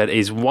Xperia Z.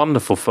 Is a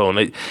wonderful phone.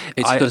 I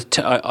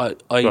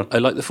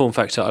like the form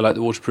factor. I like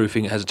the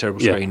waterproofing. It has a terrible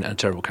screen and a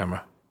terrible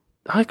camera.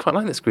 I quite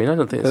like the screen. I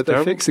don't think it's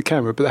terrible. They fixed the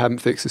camera, but they haven't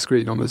fixed the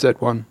screen on the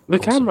Z1.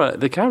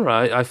 The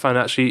camera, I find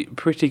actually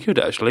pretty good,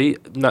 actually,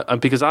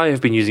 because I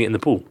have been using it in the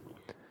pool,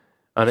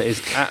 and it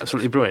is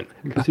absolutely brilliant.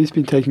 Because he's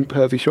been taking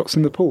pervy shots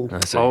in the pool.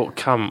 Oh,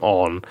 come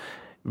on.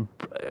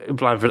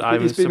 Blanford,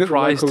 I'm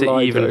surprised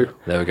to even.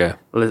 There we go.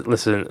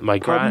 Listen,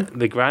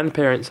 the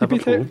grandparents have a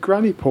pool.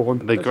 Granny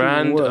porn.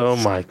 Oh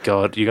my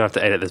God, you're gonna have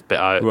to edit this bit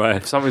out. Right.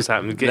 If something's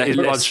happened, get his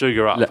blood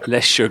sugar up.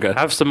 Less sugar.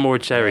 Have some more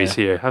cherries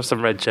here. Have some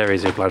red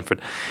cherries here,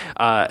 Blanford.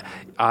 My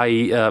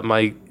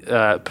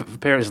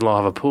parents-in-law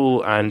have a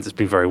pool, and it's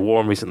been very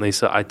warm recently,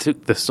 so I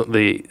took the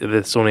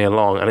Sony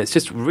along, and it's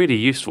just really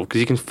useful because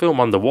you can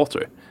film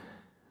underwater.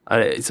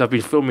 So I've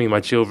been filming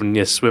my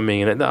children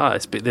swimming, and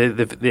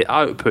the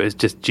output is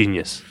just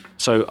genius.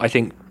 So I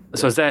think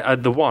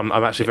the one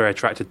I'm actually very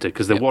attracted to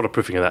because the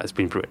waterproofing of that has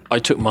been brilliant. I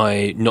took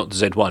my not the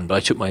Z1, but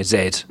I took my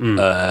Z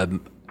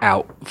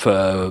out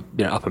for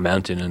up a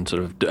mountain and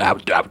sort of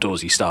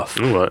outdoorsy stuff.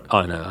 Right.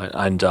 I know,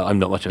 and I'm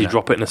not much of you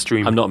drop it in a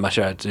stream. I'm not much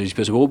of an outdoorsy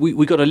person. Well,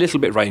 we got a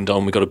little bit rained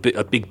on. We got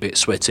a big bit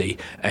sweaty,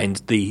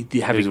 and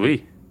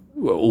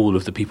all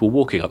of the people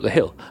walking up the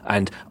hill,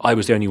 and I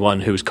was the only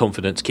one who was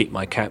confident to keep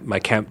my camp,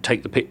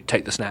 take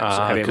the snaps,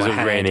 have it in my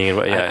hand, raining,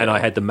 and I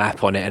had the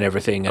map on it and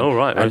everything. And,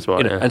 that's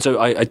right. And so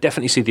I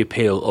definitely see the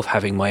appeal of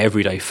having my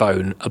everyday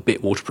phone a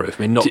bit waterproof.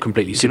 I mean, not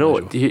completely. Do you know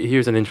what?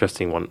 Here's an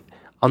interesting one.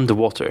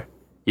 Underwater,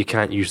 you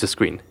can't use the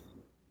screen.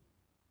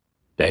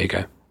 There you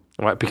go.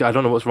 Right, because I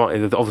don't know what's wrong.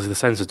 Obviously, the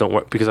sensors don't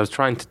work because I was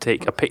trying to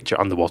take a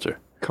picture underwater.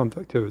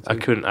 Conductivity. I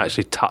couldn't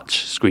actually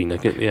touch screen.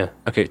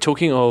 Okay,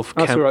 talking of...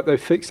 That's all right, they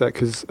fixed that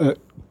because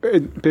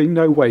being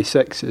no way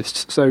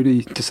sexist,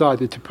 Sony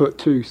decided to put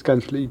 2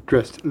 scantily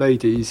dressed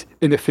ladies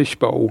in a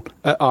fishbowl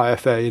at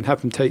IFA and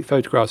have them take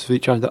photographs of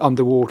each other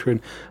underwater,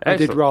 and I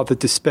did rather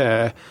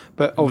despair.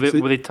 But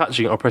obviously, were they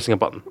touching or pressing a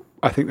button?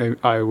 I think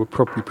I were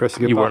probably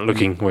pressing a button. You weren't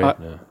looking, were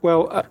you?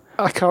 Well,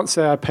 I can't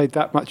say I paid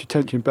that much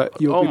attention,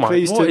 but you'll be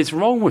pleased what is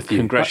wrong with you?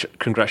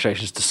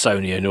 Congratulations to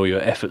Sony and all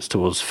your efforts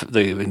towards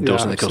the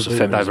endorsing the cause of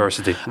feminism.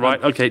 Diversity.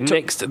 Right, okay,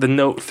 next, the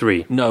Note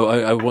 3. No,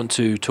 I want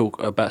to talk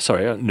about...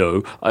 Sorry, no.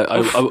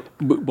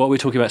 While we're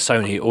talking about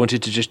Sony, I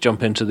wanted to just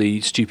jump into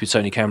the stupid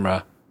Sony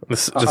camera. I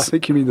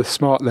think you mean the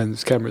smart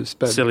lens cameras,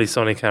 Ben. Silly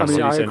Sony camera. I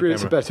mean, I agree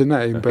it's a better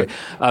name, okay.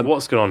 But...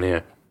 what's going on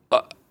here?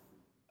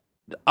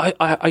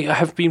 I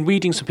have been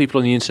reading some people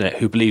on the internet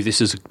who believe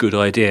this is a good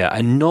idea,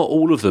 and not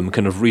all of them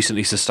can have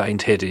recently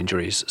sustained head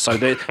injuries. So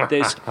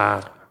there's...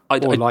 like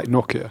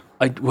Nokia.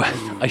 I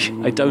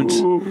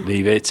don't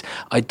leave it.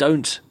 I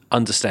don't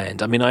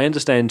understand. I mean, I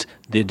understand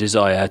the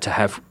desire to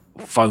have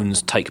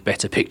phones take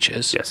better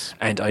pictures. Yes.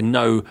 And I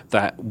know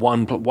that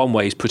one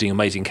way is putting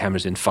amazing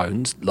cameras in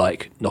phones,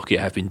 like Nokia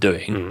have been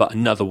doing, but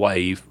another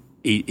way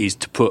is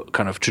to put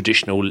kind of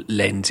traditional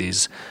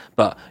lenses,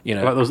 but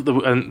like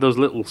those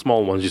little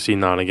small ones you see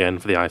now and again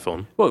for the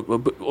iPhone.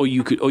 Well, or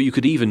you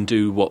could even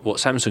do what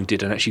Samsung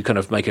did and actually kind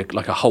of make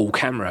a whole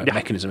camera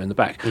mechanism in the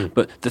back.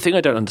 But the thing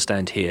I don't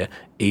understand here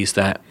is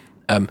that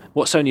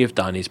what Sony have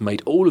done is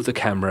made all of the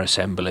camera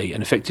assembly,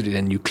 and effectively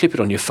then you clip it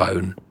on your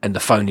phone, and the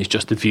phone is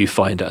just the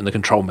viewfinder and the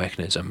control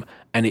mechanism,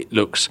 and it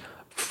looks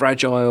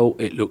fragile,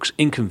 it looks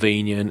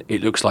inconvenient,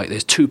 it looks like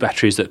there's 2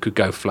 batteries that could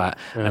go flat,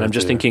 and I'm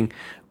just thinking,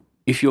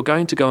 if you're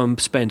going to go and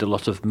spend a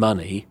lot of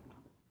money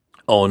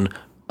on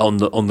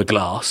on the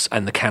glass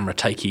and the camera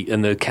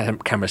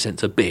camera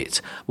sensor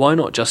bit. Why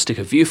not just stick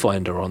a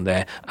viewfinder on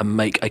there and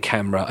make a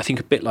camera? I think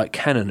a bit like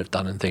Canon have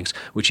done and things,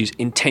 which is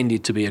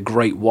intended to be a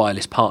great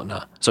wireless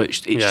partner. So it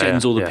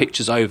sends all the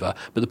pictures over.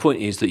 But the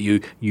point is that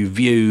you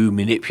view,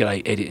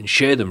 manipulate, edit, and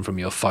share them from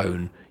your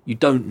phone. You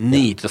don't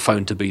need the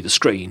phone to be the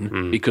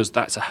screen because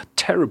that's a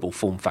terrible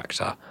form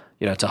factor.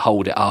 To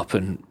hold it up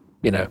and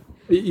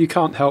You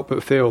can't help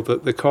but feel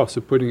that the cost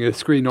of putting a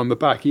screen on the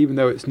back, even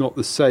though it's not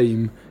the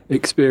same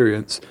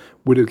experience,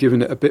 would have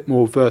given it a bit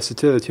more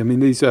versatility. I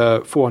mean, these are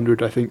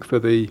 $400, I think, for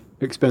the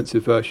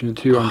expensive version and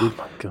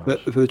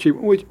 $200 for the cheap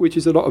one, which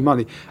is a lot of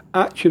money.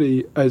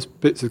 Actually, as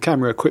bits of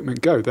camera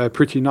equipment go, they're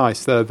pretty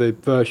nice. They're the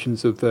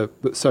versions of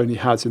that Sony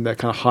has in their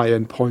kind of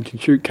high-end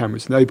point-and-shoot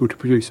cameras, and they're able to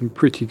produce some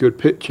pretty good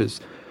pictures.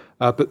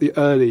 But the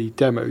early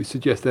demos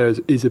suggest there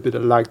is a bit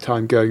of lag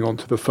time going on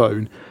to the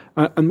phone.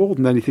 And more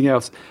than anything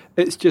else,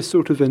 it's just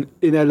sort of an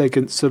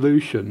inelegant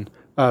solution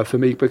for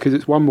me, because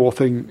it's one more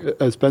thing,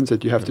 as Ben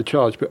said, you have to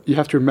charge, but you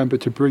have to remember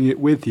to bring it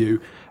with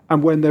you.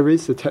 And when there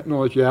is the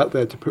technology out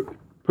there to put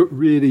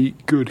really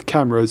good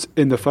cameras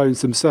in the phones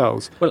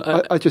themselves,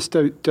 I just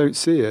don't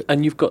see it.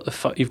 And you've got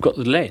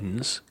the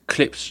lens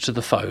clipped to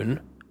the phone,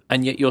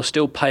 and yet you're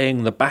still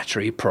paying the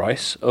battery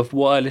price of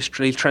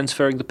wirelessly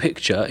transferring the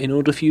picture in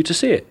order for you to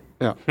see it.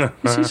 Yeah,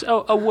 this is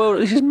a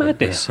world. This is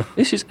madness.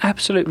 This is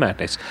absolute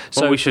madness.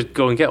 So we should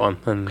go and get one.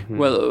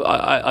 Well,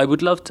 I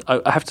would love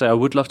to. I have to say, I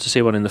would love to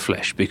see one in the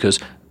flesh, because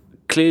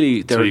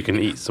clearly so you can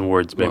eat some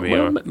words, maybe.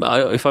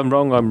 If I'm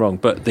wrong, I'm wrong.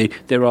 But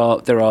there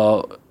are.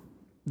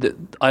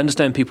 I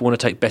understand people want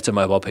to take better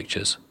mobile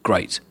pictures.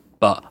 Great,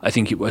 but I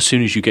think as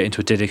soon as you get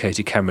into a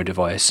dedicated camera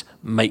device,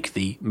 make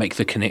the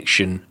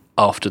connection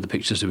after the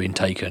pictures have been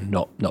taken,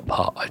 not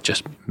part.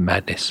 Just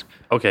madness.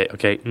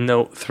 Okay,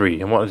 Note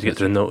 3. I wanted to get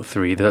to the Note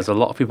 3. There's a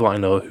lot of people I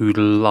know who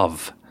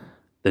love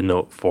the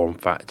Note form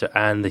factor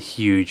and the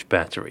huge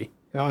battery.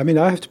 Yeah, I mean,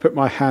 I have to put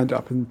my hand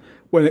up, and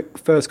when it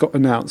first got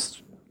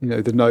announced,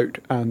 the Note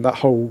and that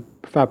whole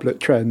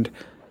phablet trend,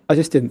 I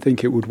just didn't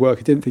think it would work.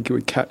 I didn't think it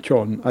would catch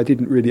on. I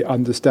didn't really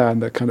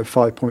understand the kind of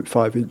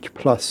 5.5-inch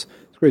plus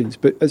screens.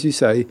 But as you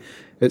say,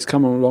 it's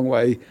come on a long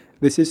way.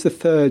 This is the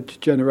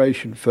third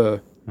generation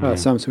for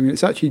Samsung, and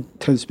it actually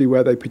tends to be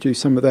where they produce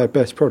some of their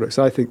best products.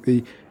 I think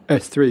the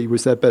S3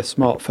 was their best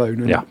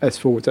smartphone, and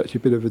S4 was actually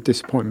a bit of a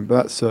disappointment,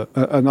 but that's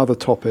another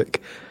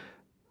topic.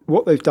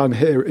 What they've done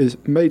here is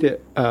made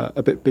it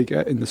a bit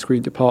bigger in the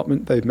screen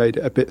department. They've made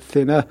it a bit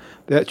thinner.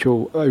 The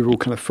actual overall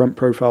kind of front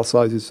profile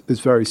size is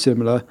very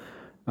similar.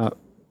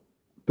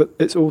 But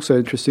it's also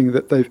interesting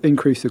that they've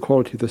increased the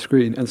quality of the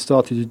screen and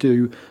started to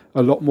do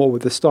a lot more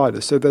with the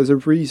stylus. So there's a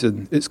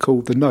reason it's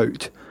called the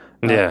Note.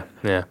 Yeah.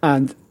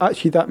 And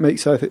actually that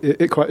makes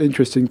it quite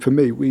interesting for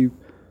me.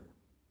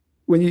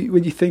 When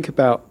you think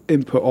about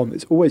input on,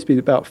 it's always been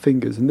about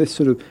fingers, and this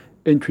sort of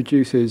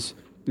introduces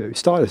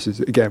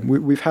styluses again.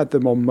 We've had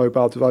them on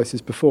mobile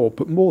devices before,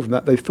 but more than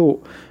that, they've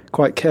thought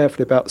quite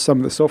carefully about some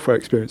of the software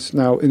experience.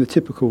 Now, in a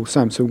typical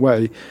Samsung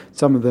way,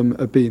 some of them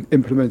have been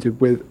implemented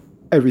with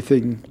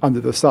everything under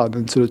the sun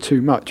and sort of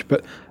too much.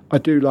 But I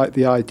do like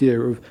the idea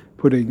of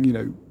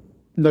putting,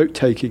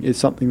 note-taking is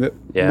something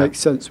that makes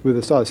sense with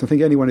a stylus. I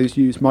think anyone who's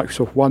used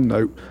Microsoft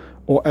OneNote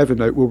or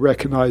Evernote will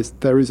recognise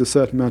there is a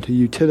certain amount of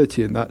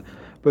utility in that.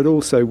 But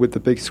also with the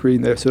big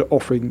screen, they're sort of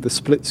offering the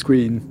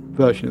split-screen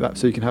version of that,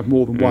 so you can have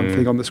more than one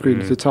thing on the screen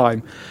at a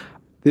time.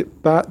 The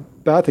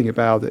bad thing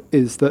about it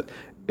is that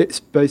it's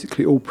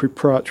basically all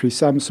proprietary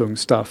Samsung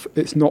stuff.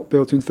 It's not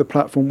built into the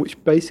platform,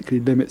 which basically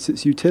limits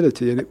its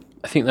utility. And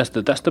I think that's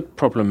the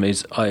problem.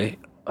 Is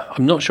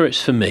I'm not sure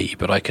it's for me,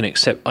 but I can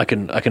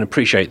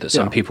appreciate that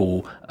some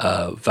people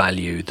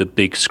value the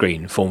big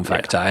screen form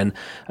factor. And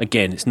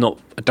again, it's not.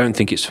 I don't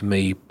think it's for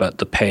me. But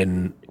the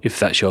pen, if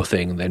that's your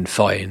thing, then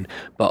fine.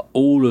 But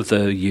all of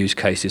the use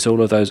cases, all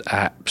of those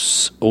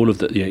apps, all of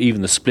the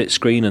even the split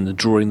screen and the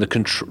drawing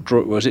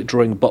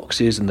drawing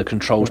boxes and the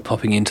controls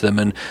popping into them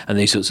and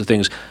these sorts of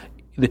things.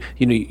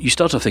 You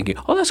start off thinking,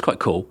 oh, that's quite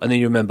cool, and then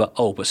you remember,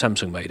 oh, but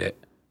Samsung made it.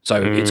 So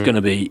it's going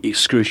to be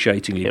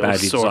excruciatingly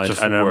badly designed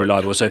and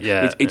unreliable. So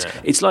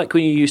it's like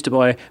when you used to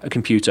buy a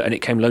computer and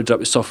it came loaded up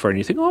with software and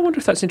you think, oh, I wonder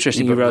if that's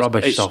interesting. You realise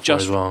rubbish it's software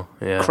just as well.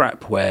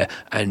 crapware,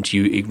 and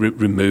you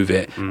remove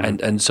it.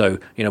 And so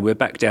we're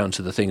back down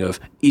to the thing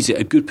of, is it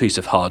a good piece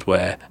of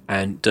hardware,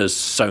 and does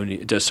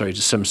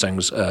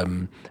Samsung's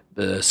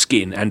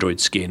Android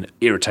skin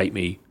irritate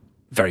me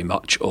very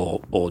much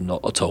or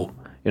not at all?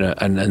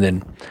 And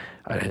then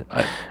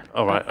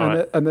all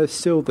right. And there's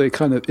still the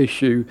kind of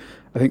issue,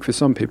 I think, for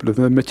some people, of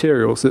the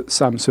materials that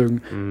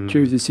Samsung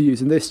chooses to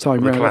use. And this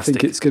time around, I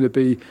think it's going to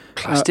be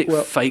plastic,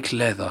 fake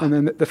leather. And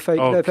then the fake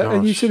leather. Gosh.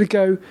 And you sort of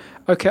go,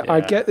 okay, I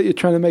get that you're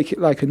trying to make it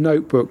like a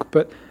notebook,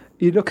 but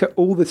you look at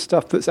all the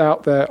stuff that's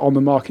out there on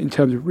the market in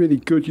terms of really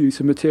good use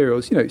of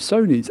materials.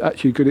 Sony's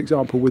actually a good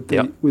example with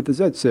the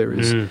Z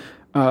series.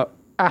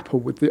 Apple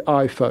with the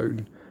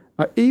iPhone.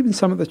 Even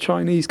some of the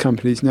Chinese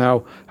companies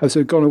now have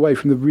sort of gone away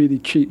from the really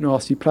cheap,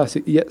 nasty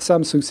plastic, yet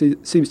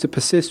Samsung seems to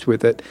persist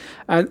with it.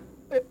 And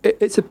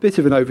it's a bit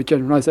of an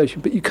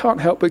overgeneralisation, but you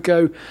can't help but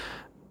go,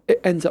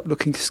 it ends up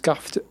looking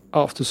scuffed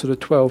after sort of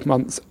 12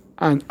 months.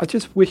 And I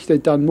just wish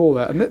they'd done more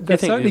there. And they're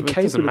certainly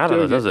capable of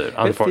doing does it?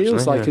 It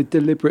feels like a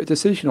deliberate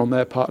decision on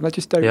their part, and I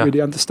just don't really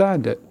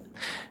understand it.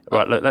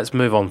 Right, let's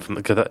move on from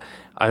because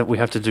we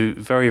have to do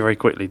very, very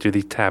quickly do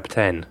the Tab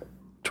 10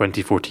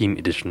 2014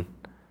 edition.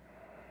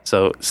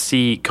 So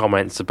see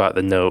comments about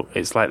the Note.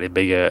 It's slightly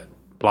bigger.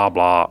 Blah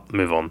blah.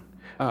 Move on.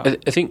 I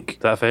think, is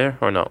that fair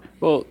or not?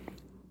 Well,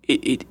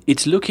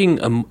 it's looking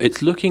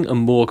a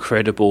more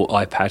credible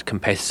iPad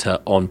competitor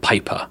on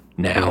paper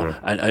now.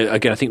 And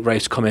again, I think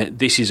Rafe's comment.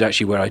 This is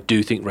actually where I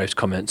do think Rafe's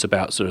comments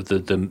about sort of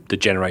the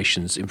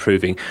generations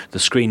improving. The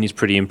screen is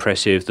pretty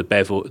impressive. The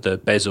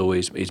bezel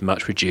is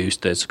much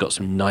reduced. There's got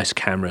some nice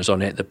cameras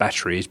on it. The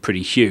battery is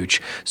pretty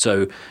huge.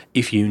 So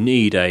if you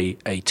need a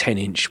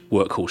 10-inch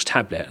workhorse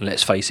tablet, and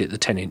let's face it, the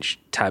 10-inch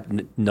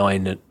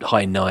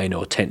high 9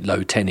 or low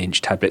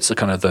 10-inch tablets are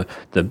kind of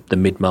the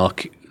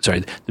mid-market.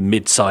 Sorry, the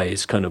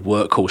mid-size kind of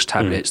workhorse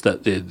tablets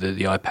that the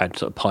iPad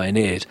sort of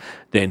pioneered,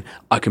 then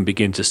I can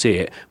begin to see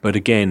it. But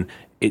again,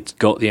 it's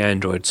got the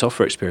Android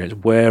software experience.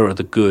 Where are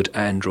the good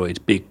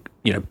Android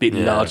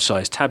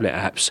large-size tablet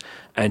apps?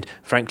 And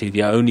frankly,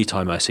 the only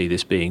time I see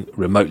this being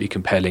remotely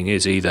compelling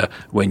is either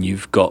when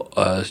you've got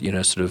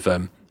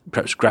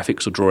perhaps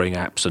graphics or drawing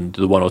apps, and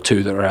the one or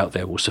two that are out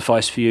there will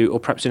suffice for you, or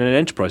perhaps in an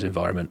enterprise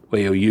environment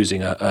where you're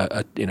using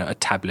a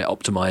tablet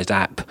optimized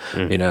app.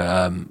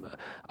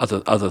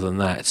 Other than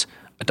that,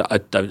 I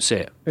don't see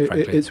it,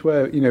 frankly. It's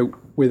where,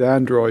 with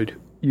Android,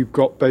 you've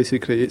got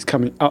basically it's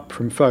coming up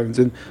from phones.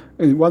 And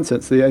in one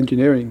sense, the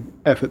engineering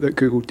effort that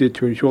Google did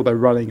to ensure they're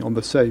running on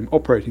the same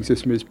operating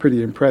system is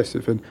pretty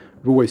impressive. And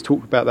we've always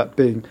talked about that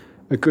being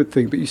a good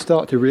thing. But you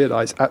start to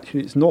realise, actually,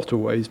 it's not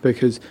always,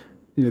 because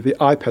the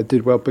iPad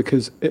did well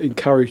because it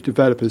encouraged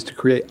developers to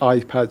create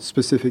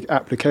iPad-specific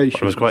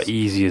applications. It was quite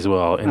easy as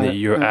well, and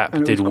your app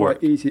and did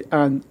work. Quite easy,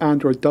 and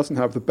Android doesn't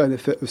have the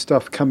benefit of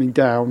stuff coming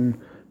down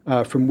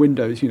from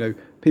Windows.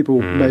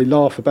 People may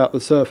laugh about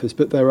the Surface,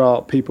 but there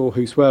are people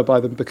who swear by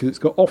them because it's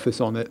got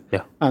Office on it,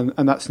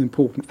 and that's an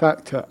important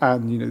factor.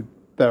 And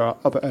there are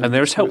other and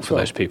there is help for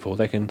those people.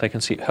 They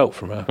can seek help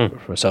from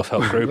a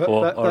self-help group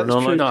or an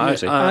online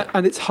community.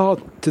 And it's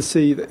hard to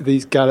see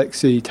these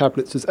Galaxy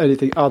tablets as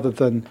anything other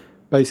than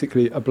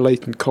basically a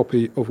blatant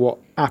copy of what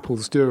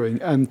Apple's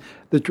doing. And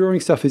the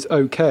drawing stuff is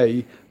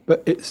okay,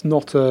 but it's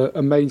not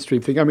a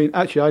mainstream thing. I mean,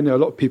 actually, I know a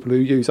lot of people who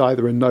use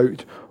either a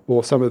Note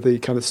or some of the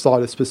kind of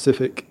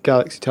stylus-specific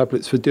Galaxy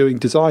tablets for doing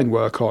design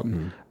work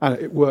on, and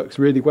it works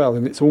really well.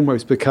 And it's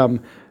almost become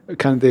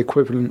kind of the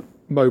equivalent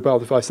mobile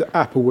device that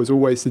Apple was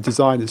always the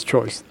designer's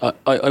choice.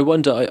 I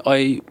wonder.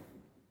 I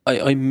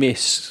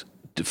miss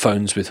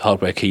phones with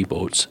hardware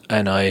keyboards,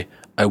 and I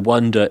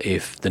wonder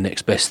if the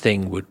next best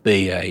thing would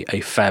be a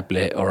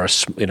phablet or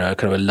a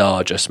kind of a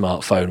larger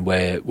smartphone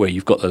where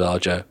you've got the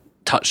larger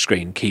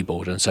touchscreen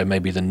keyboard, and so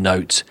maybe the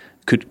Note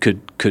could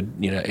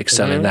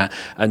excel in that.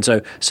 And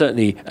so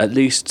certainly at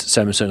least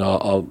Samsung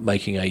are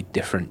making a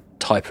different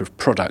type of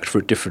product for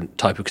a different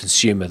type of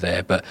consumer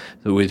there. But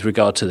with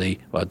regard to the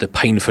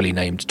painfully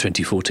named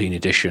 2014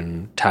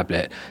 edition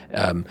tablet,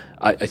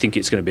 I think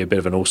it's going to be a bit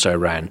of an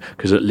also-ran,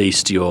 because at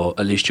least your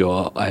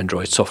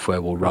Android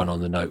software will run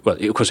on the Note. Well,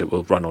 of course it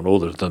will run on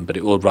all of them, but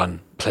it will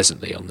run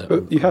pleasantly on them.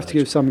 But you have to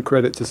give some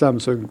credit to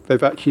Samsung.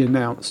 They've actually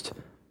announced,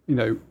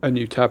 a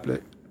new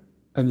tablet,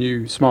 a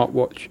new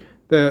smartwatch.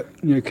 They're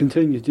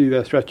continue to do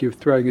their strategy of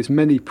throwing as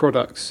many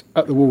products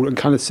at the wall and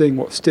kind of seeing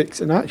what sticks.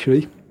 And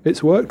actually,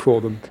 it's worked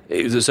for them.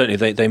 Certainly,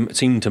 they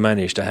seem to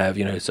manage to have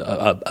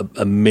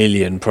a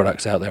million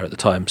products out there at the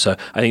time. So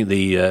I think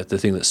the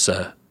thing that's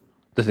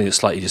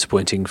slightly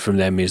disappointing from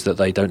them is that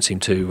they don't seem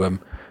to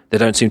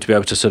be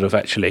able to sort of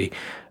actually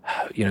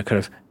kind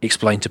of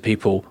explain to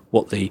people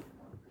what the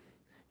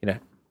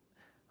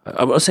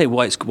I won't say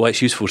why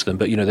it's useful to them,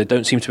 but they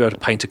don't seem to be able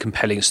to paint a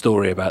compelling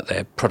story about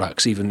their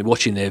products. Even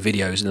watching their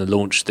videos in the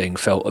launch thing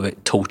felt a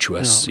bit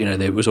tortuous.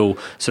 It was all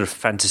sort of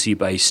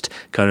fantasy-based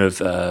kind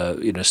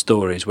of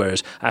stories.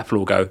 Whereas Apple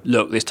will go,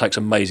 look, this takes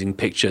amazing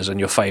pictures,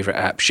 and your favourite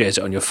app shares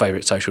it on your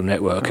favourite social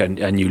network,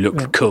 and you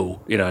look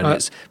cool.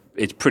 And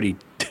it's pretty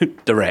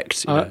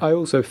direct. I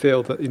also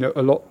feel that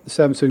a lot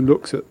Samsung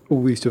looks at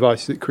all these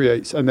devices it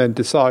creates and then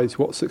decides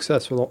what's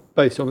successful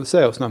based on the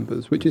sales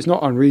numbers, which is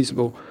not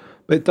unreasonable.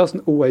 But it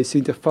doesn't always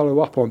seem to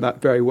follow up on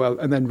that very well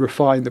and then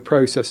refine the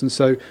process. And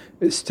so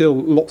it's still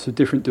lots of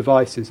different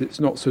devices. It's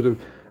not sort of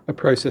a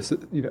process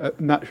that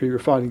naturally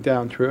refining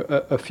down to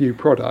a few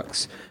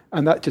products.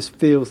 And that just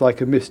feels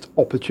like a missed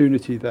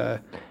opportunity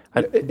there.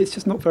 It's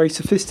just not very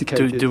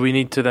sophisticated. Do we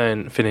need to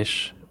then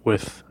finish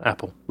with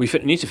Apple? We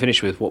need to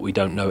finish with what we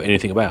don't know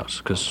anything about,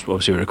 because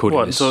obviously we're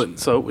recording this.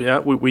 So yeah,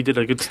 we did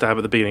a good stab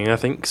at the beginning, I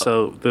think.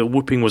 So the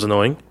whooping was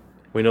annoying.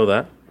 We know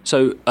that.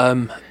 So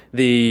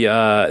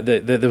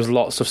there was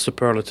lots of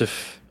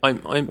superlative.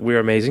 We're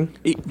amazing.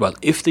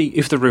 If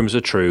the rumours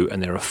are true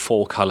and there are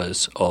 4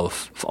 colours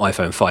of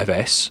iPhone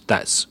 5S,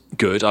 that's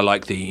good. I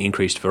like the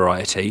increased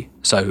variety.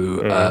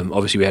 So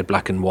obviously we had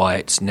black and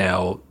white.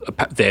 Now,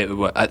 at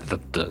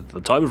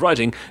the time of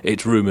writing,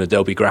 it's rumoured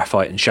there'll be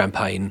graphite and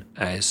champagne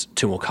as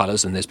 2 more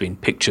colours, and there's been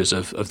pictures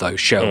of those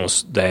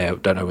shells there.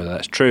 Don't know whether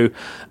that's true.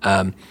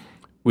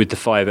 With the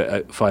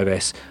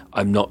 5S,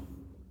 I'm not...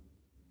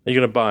 Are you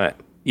going to buy it?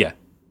 Yeah.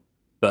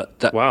 But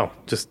that, wow,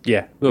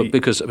 Well,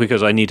 because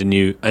I need a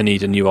new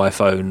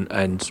iPhone,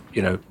 and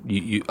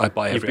I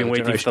buy every. You've been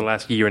waiting for the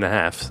last year and a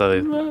half,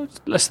 so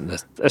less than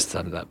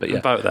that. But yeah,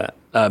 about that.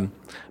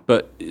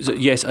 But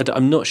yes,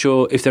 I'm not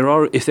sure if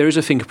there is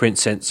a fingerprint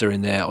sensor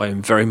in there. I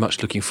am very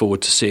much looking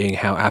forward to seeing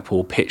how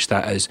Apple pitch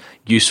that as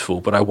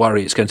useful. But I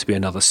worry it's going to be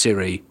another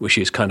Siri, which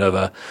is kind of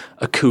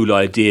a cool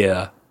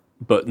idea,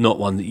 but not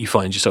one that you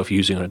find yourself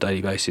using on a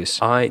daily basis.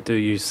 I do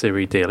use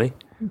Siri daily.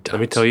 Let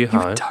me tell you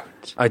how. You don't.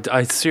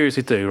 I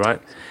seriously do,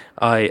 right?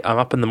 I'm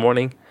up in the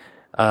morning.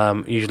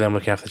 Usually I'm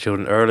looking after the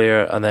children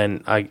earlier, and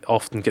then I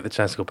often get the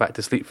chance to go back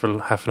to sleep for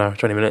half an hour,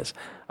 20 minutes.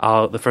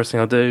 The first thing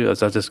I'll do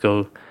is I'll just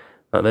go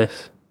like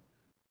this.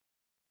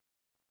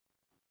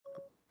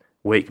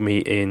 Wake me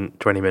in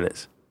 20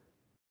 minutes.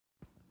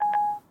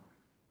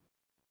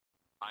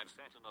 I've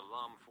set an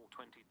alarm for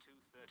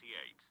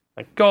 22:38.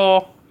 I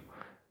go.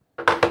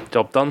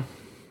 Job done.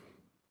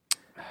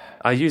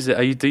 I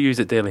do use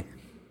it daily.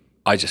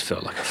 I just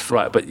felt like a fool.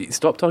 Right, but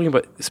stop talking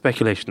about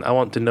speculation. I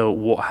want to know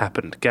what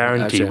happened.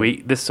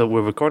 Guaranteed. So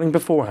we're recording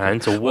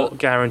beforehand. So what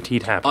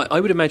guaranteed happened? I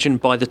would imagine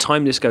by the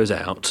time this goes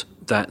out,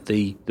 that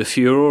the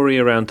furore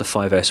around the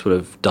 5S will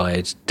have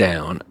died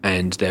down,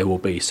 and there will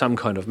be some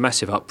kind of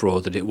massive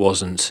uproar that it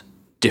wasn't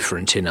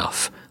different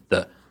enough.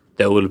 That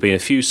there will have been a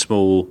few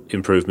small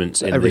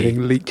improvements in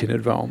everything leaked in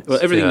advance. Well,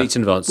 everything leaked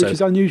in advance, which is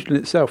unusual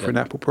in itself for an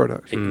Apple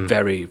product.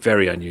 Very,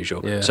 very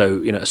unusual. Yeah.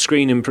 So a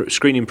screen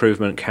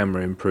improvement,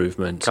 camera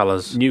improvement,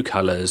 new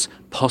colours,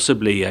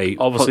 possibly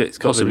it's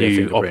got the new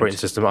fingerprint. operating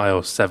system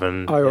iOS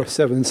 7. iOS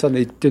 7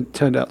 suddenly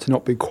turned out to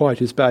not be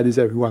quite as bad as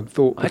everyone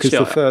thought, because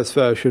the first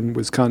version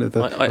was kind of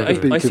the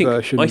beta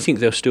version. I think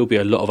there'll still be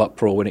a lot of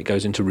uproar when it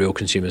goes into real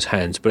consumers'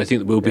 hands, but I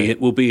think that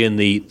it will be in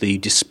the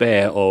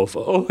despair of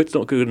it's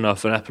not good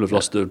enough, and Apple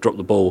have dropped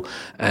the ball,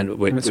 and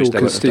which it's all they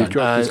won't Steve have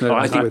done. Jobs.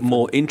 I think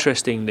more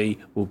interestingly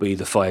will be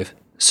the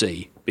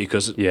 5C,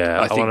 because I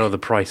want think to know the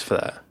price for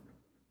that.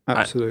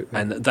 Absolutely.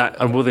 And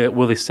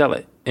will they sell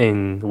it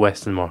in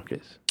Western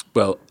markets?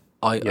 Well,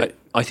 I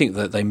think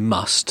that they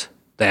must.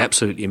 They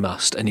absolutely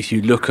must. And if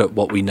you look at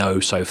what we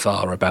know so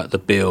far about the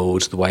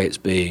build, the way it's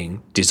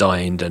being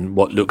designed, and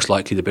what looks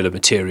likely the bill of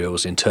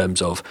materials in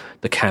terms of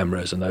the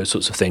cameras and those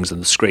sorts of things and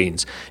the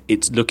screens,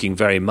 it's looking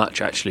very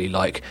much actually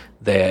like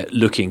they're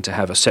looking to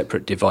have a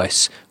separate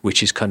device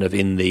which is kind of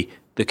in the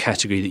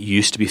category that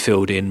used to be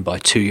filled in by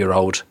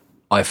 2-year-old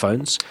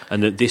iPhones,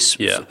 and that this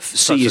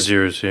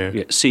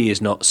C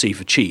is not C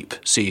for cheap,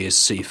 C is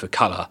C for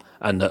colour,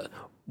 and that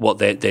what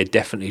they're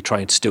definitely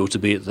trying still to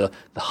be at the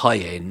high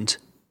end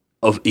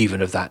of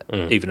even of that.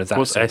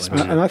 What's S?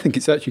 And I think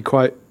it's actually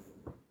quite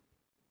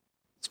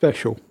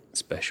special.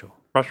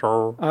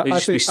 It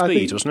used to be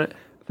speed, wasn't it?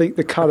 I think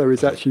the colour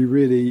is actually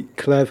really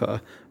clever,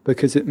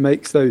 because it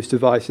makes those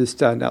devices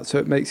stand out. So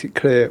it makes it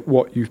clear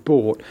what you've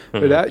bought,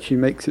 but it actually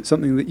makes it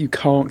something that you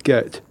can't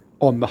get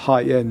on the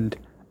high-end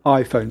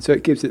iPhone. So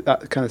it gives it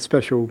that kind of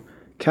special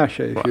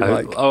cachet, if you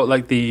like.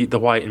 Like the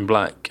white and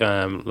black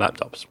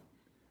laptops.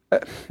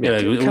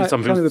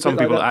 Some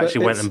people like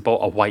actually went and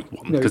bought a white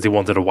one because they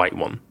wanted a white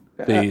one.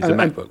 The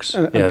MacBooks.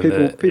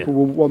 And people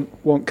will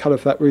want colour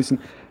for that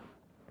reason.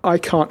 I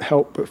can't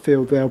help but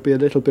feel there'll be a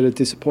little bit of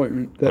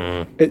disappointment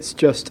that it's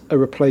just a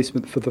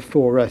replacement for the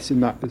 4S, in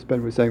that, as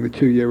Ben was saying, the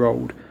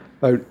 2-year-old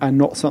phone, and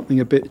not something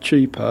a bit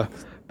cheaper,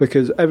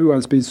 because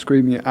everyone's been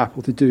screaming at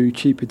Apple to do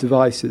cheaper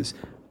devices.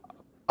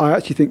 I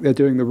actually think they're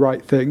doing the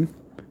right thing,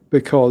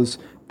 because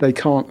they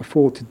can't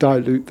afford to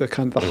dilute the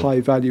kind of the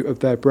high value of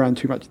their brand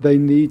too much. They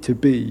need to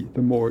be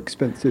the more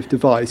expensive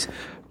device,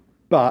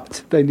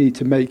 but they need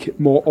to make it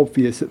more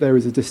obvious that there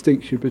is a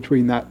distinction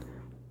between that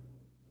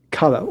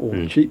colour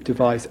or cheap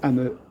device and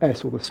the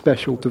S or the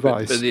special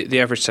device. But the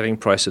average selling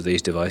price of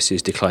these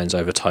devices declines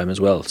over time as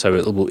well, so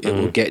it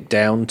will get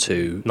down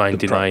to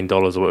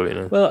 $99 or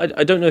whatever. Well,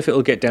 I don't know if it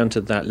will get down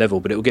to that level,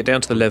 but it will get down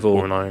to the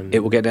level. It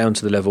will get down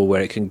to the level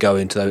where it can go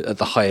into at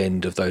the high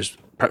end of those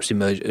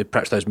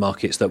perhaps those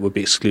markets that would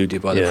be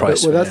excluded by the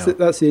price. Well,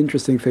 that's the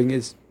interesting thing,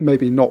 is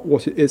maybe not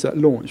what it is at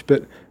launch,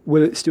 but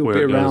will it still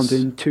be around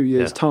in 2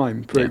 years'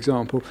 time, for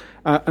example?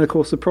 And of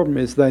course, the problem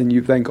is then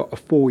you've then got a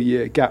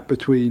 4-year gap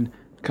between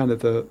kind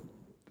of the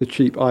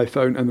cheap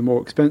iPhone and the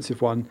more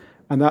expensive one,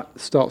 and that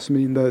starts to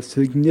mean there's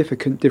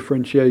significant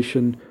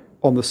differentiation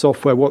on the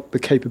software, what the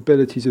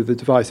capabilities of the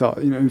device are.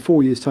 In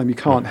 4 years' time, you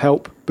can't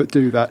help but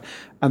do that,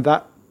 and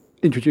that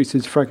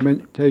introduces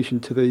fragmentation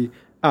to the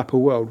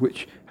Apple world,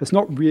 which has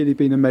not really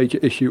been a major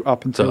issue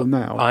up until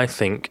now. I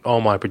think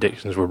all my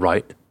predictions were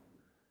right.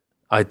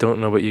 I don't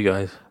know about you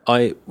guys.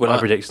 My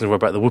predictions were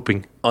about the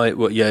whooping.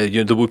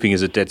 The whooping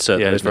is a dead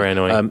certain. Yeah, it's very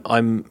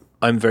annoying.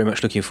 I'm very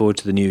much looking forward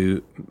to the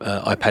new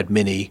iPad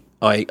Mini.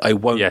 I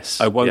won't.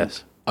 Yes. I won't.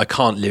 Yes. I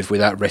can't live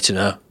without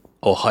Retina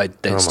or high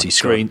density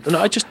screen. God. No,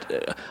 I just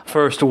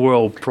First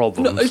world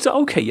problems. no, it's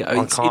okay. Yeah,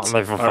 I can't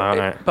live without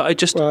it. But I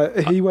just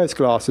He wears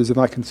glasses, and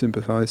I can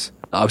sympathise.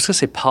 I was going to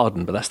say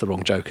pardon, but that's the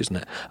wrong joke, isn't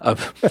it?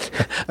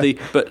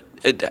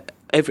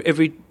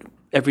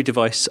 Every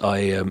device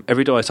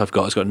every device I've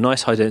got has got a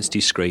nice high density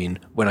screen.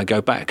 When I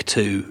go back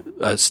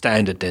to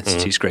standard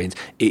density screens,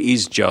 it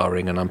is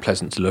jarring and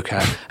unpleasant to look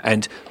at.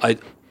 And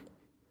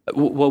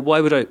well,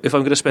 why would I? If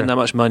I'm going to spend that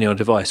much money on a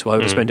device, why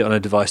would I spend it on a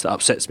device that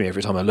upsets me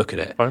every time I look at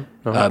it? Fine.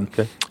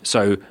 Okay.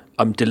 So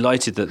I'm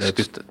delighted that they're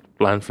Just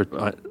Blandford.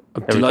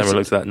 I'm Every time I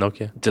look at that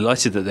Nokia.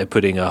 delighted that they're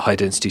putting a high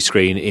density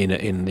screen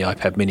in the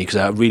iPad Mini, because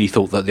I really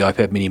thought that the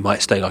iPad Mini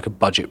might stay like a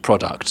budget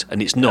product,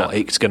 and it's not.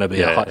 It's going to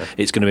be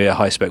it's going to be a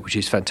high spec, which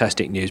is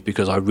fantastic news,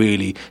 because I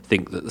really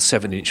think that the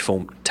 7-inch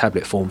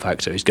tablet form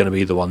factor is going to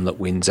be the one that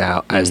wins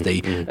out as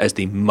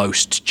the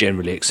most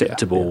generally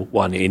acceptable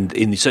one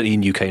certainly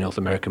in UK North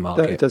American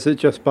market. Does it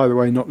just, by the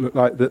way, not look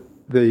like that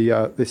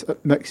this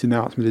next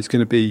announcement is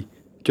going to be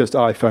just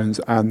iPhones,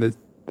 and the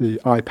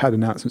iPad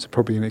announcements are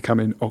probably going to come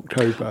in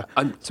October,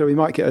 so we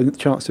might get a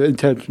chance to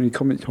intentionally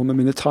comment on them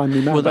in a timely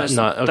manner. Well,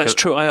 that's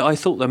true. I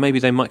thought that maybe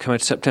they might come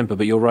out in September,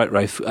 but you're right,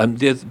 Rafe.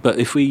 But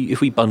if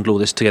we bundle all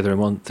this together in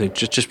one thing,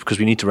 just because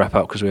we need to wrap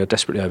up because we are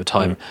desperately over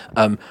time,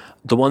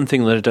 the one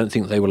thing that I don't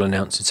think they will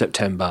announce in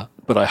September,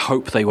 but I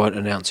hope they won't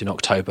announce in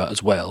October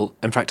as well.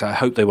 In fact, I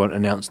hope they won't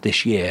announce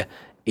this year,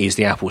 is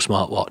the Apple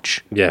smartwatch.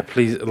 Yeah,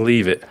 please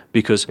leave it,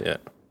 because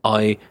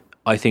I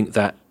think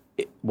that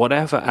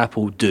whatever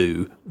Apple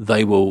do,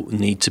 they will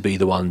need to be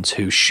the ones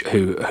who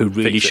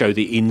really show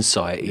the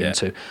insight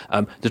into.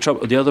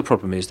 The other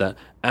problem is that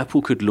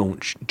Apple could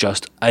launch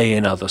just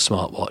another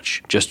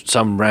smartwatch, just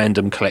some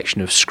random collection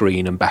of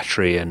screen and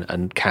battery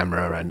and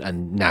camera and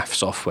NAF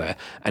software,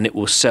 and it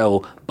will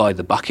sell by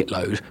the bucket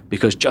load,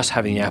 because just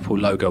having the Apple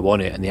logo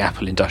on it and the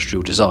Apple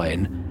industrial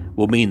design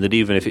will mean that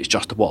even if it's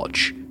just a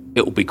watch,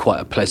 it will be quite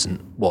a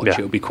pleasant watch.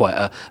 It will be quite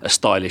a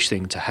stylish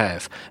thing to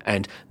have,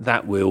 and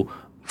that will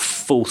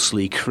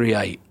falsely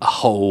create a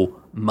whole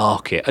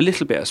market, a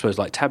little bit, I suppose,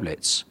 like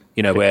tablets,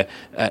 where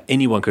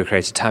anyone could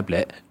create a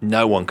tablet.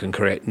 No one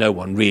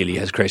really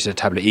has created a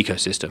tablet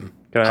ecosystem.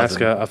 Can I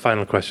ask a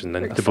final question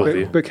then to both of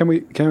you? But can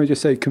we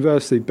just say,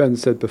 conversely, Ben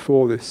said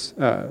before this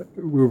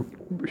we'll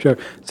show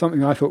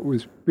something I thought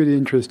was really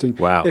interesting.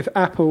 Wow. If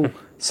Apple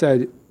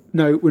said,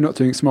 no, we're not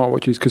doing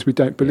smartwatches because we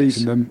don't believe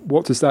in them,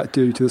 what does that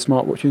do to the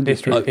smartwatch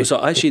industry?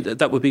 So actually,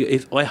 that would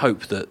be, I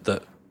hope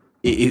that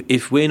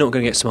if we're not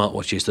going to get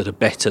smartwatches that are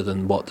better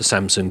than what the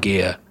Samsung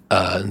Gear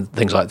and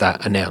things like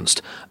that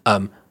announced,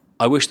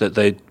 I wish that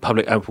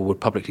Apple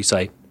would publicly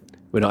say,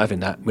 we're not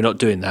having that, we're not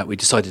doing that, we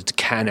decided to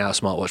can our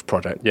smartwatch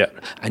product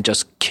and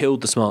just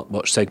killed the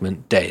smartwatch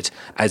segment dead,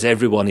 as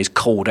everyone is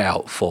called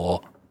out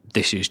for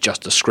this is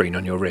just a screen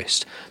on your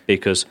wrist.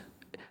 Because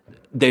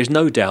there's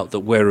no doubt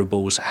that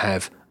wearables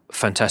have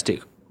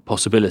fantastic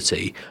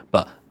possibility,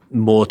 but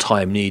more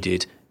time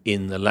needed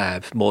in the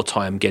lab, more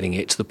time getting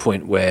it to the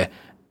point where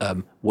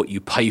what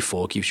you pay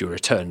for gives you a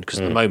return, because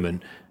at the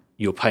moment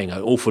you're paying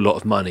an awful lot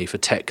of money for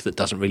tech that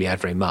doesn't really add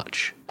very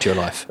much to your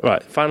life.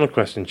 Right, final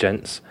question,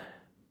 gents.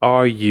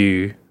 Are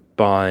you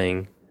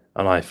buying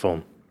an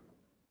iPhone?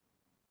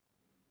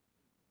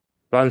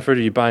 Blandford,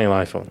 are you buying an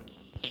iPhone?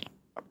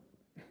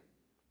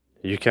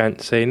 You can't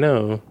say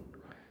no,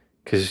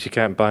 because you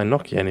can't buy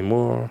Nokia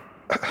anymore.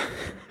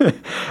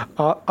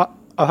 I'll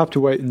have to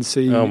wait and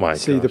see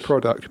the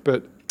product,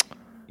 but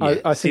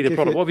I see think the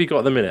product. What have you got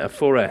at the minute? A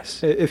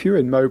 4S? If you're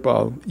in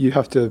mobile, you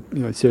have to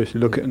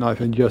seriously look at an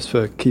iPhone just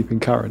for keeping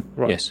current.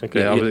 Right. Yes.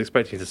 Okay. I was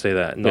expecting to say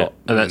that. Not,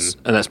 and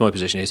that's my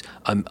position. Is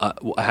I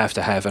have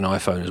to have an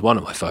iPhone as one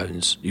of my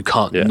phones. You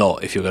can't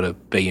not, if you're going to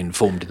be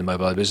informed in the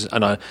mobile business.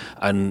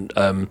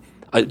 To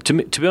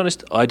be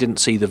honest, I didn't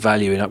see the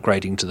value in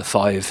upgrading to the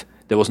 5.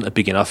 There wasn't a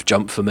big enough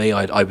jump for me.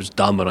 I was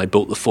dumb and I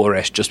bought the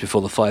 4S just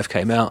before the 5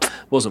 came out. It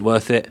wasn't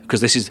worth it,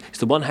 because it's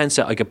the one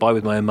handset I could buy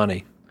with my own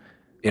money.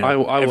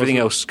 Everything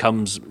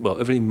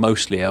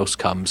mostly else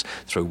comes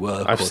through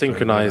work. I've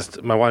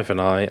synchronized my wife and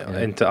I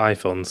into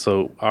iPhone,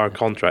 so our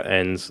contract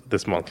ends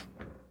this month.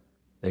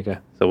 There you go.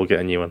 So we'll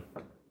get a new one.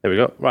 There we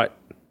go. Right.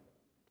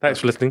 Thanks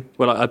for listening.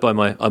 Well, I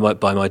might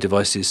buy my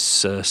devices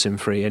SIM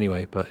free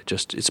anyway, but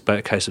it's about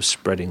a case of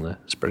spreading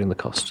the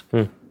cost.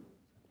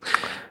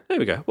 There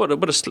we go.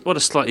 What a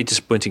slightly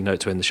disappointing note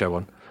to end the show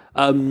on.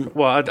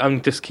 Well,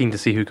 I'm just keen to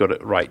see who got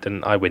it right,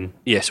 and I win.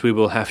 Yes, we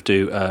will have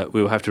to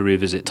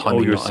revisit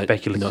timing.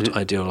 Not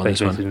ideal on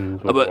this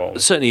one,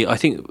 but certainly I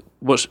think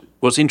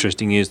what's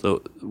interesting is that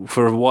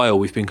for a while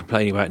we've been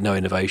complaining about no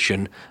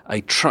innovation.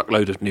 A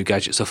truckload of new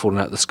gadgets have fallen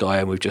out of the sky,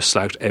 and we've just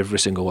slagged every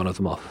single one of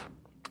them off.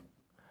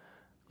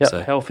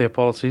 Yeah, healthier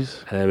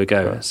policies. There we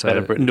go.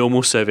 So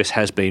normal service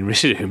has been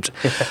resumed.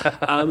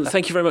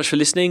 Thank you very much for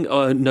listening.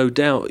 No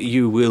doubt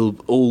you will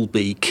all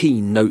be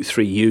keen Note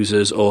 3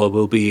 users, or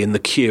will be in the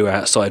queue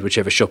outside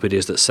whichever shop it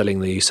is that's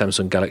selling the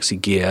Samsung Galaxy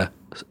Gear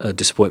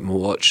disappointment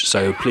watch.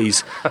 So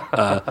please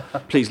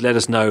let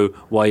us know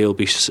why you'll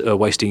be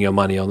wasting your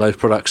money on those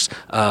products.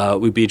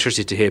 We'd be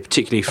interested to hear,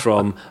 particularly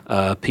from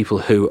people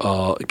who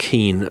are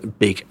keen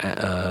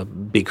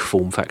big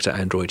form factor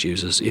Android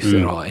users, if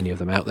there are any of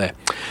them out there.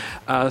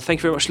 Thank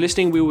you very much for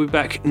listening. We will be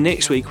back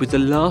next week with the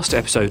last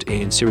episode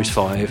in Series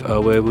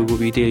 5, where we will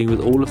be dealing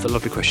with all of the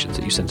lovely questions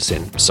that you sent us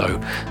in.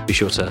 So be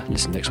sure to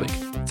listen next week.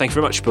 Thank you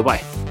very much.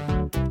 Bye-bye.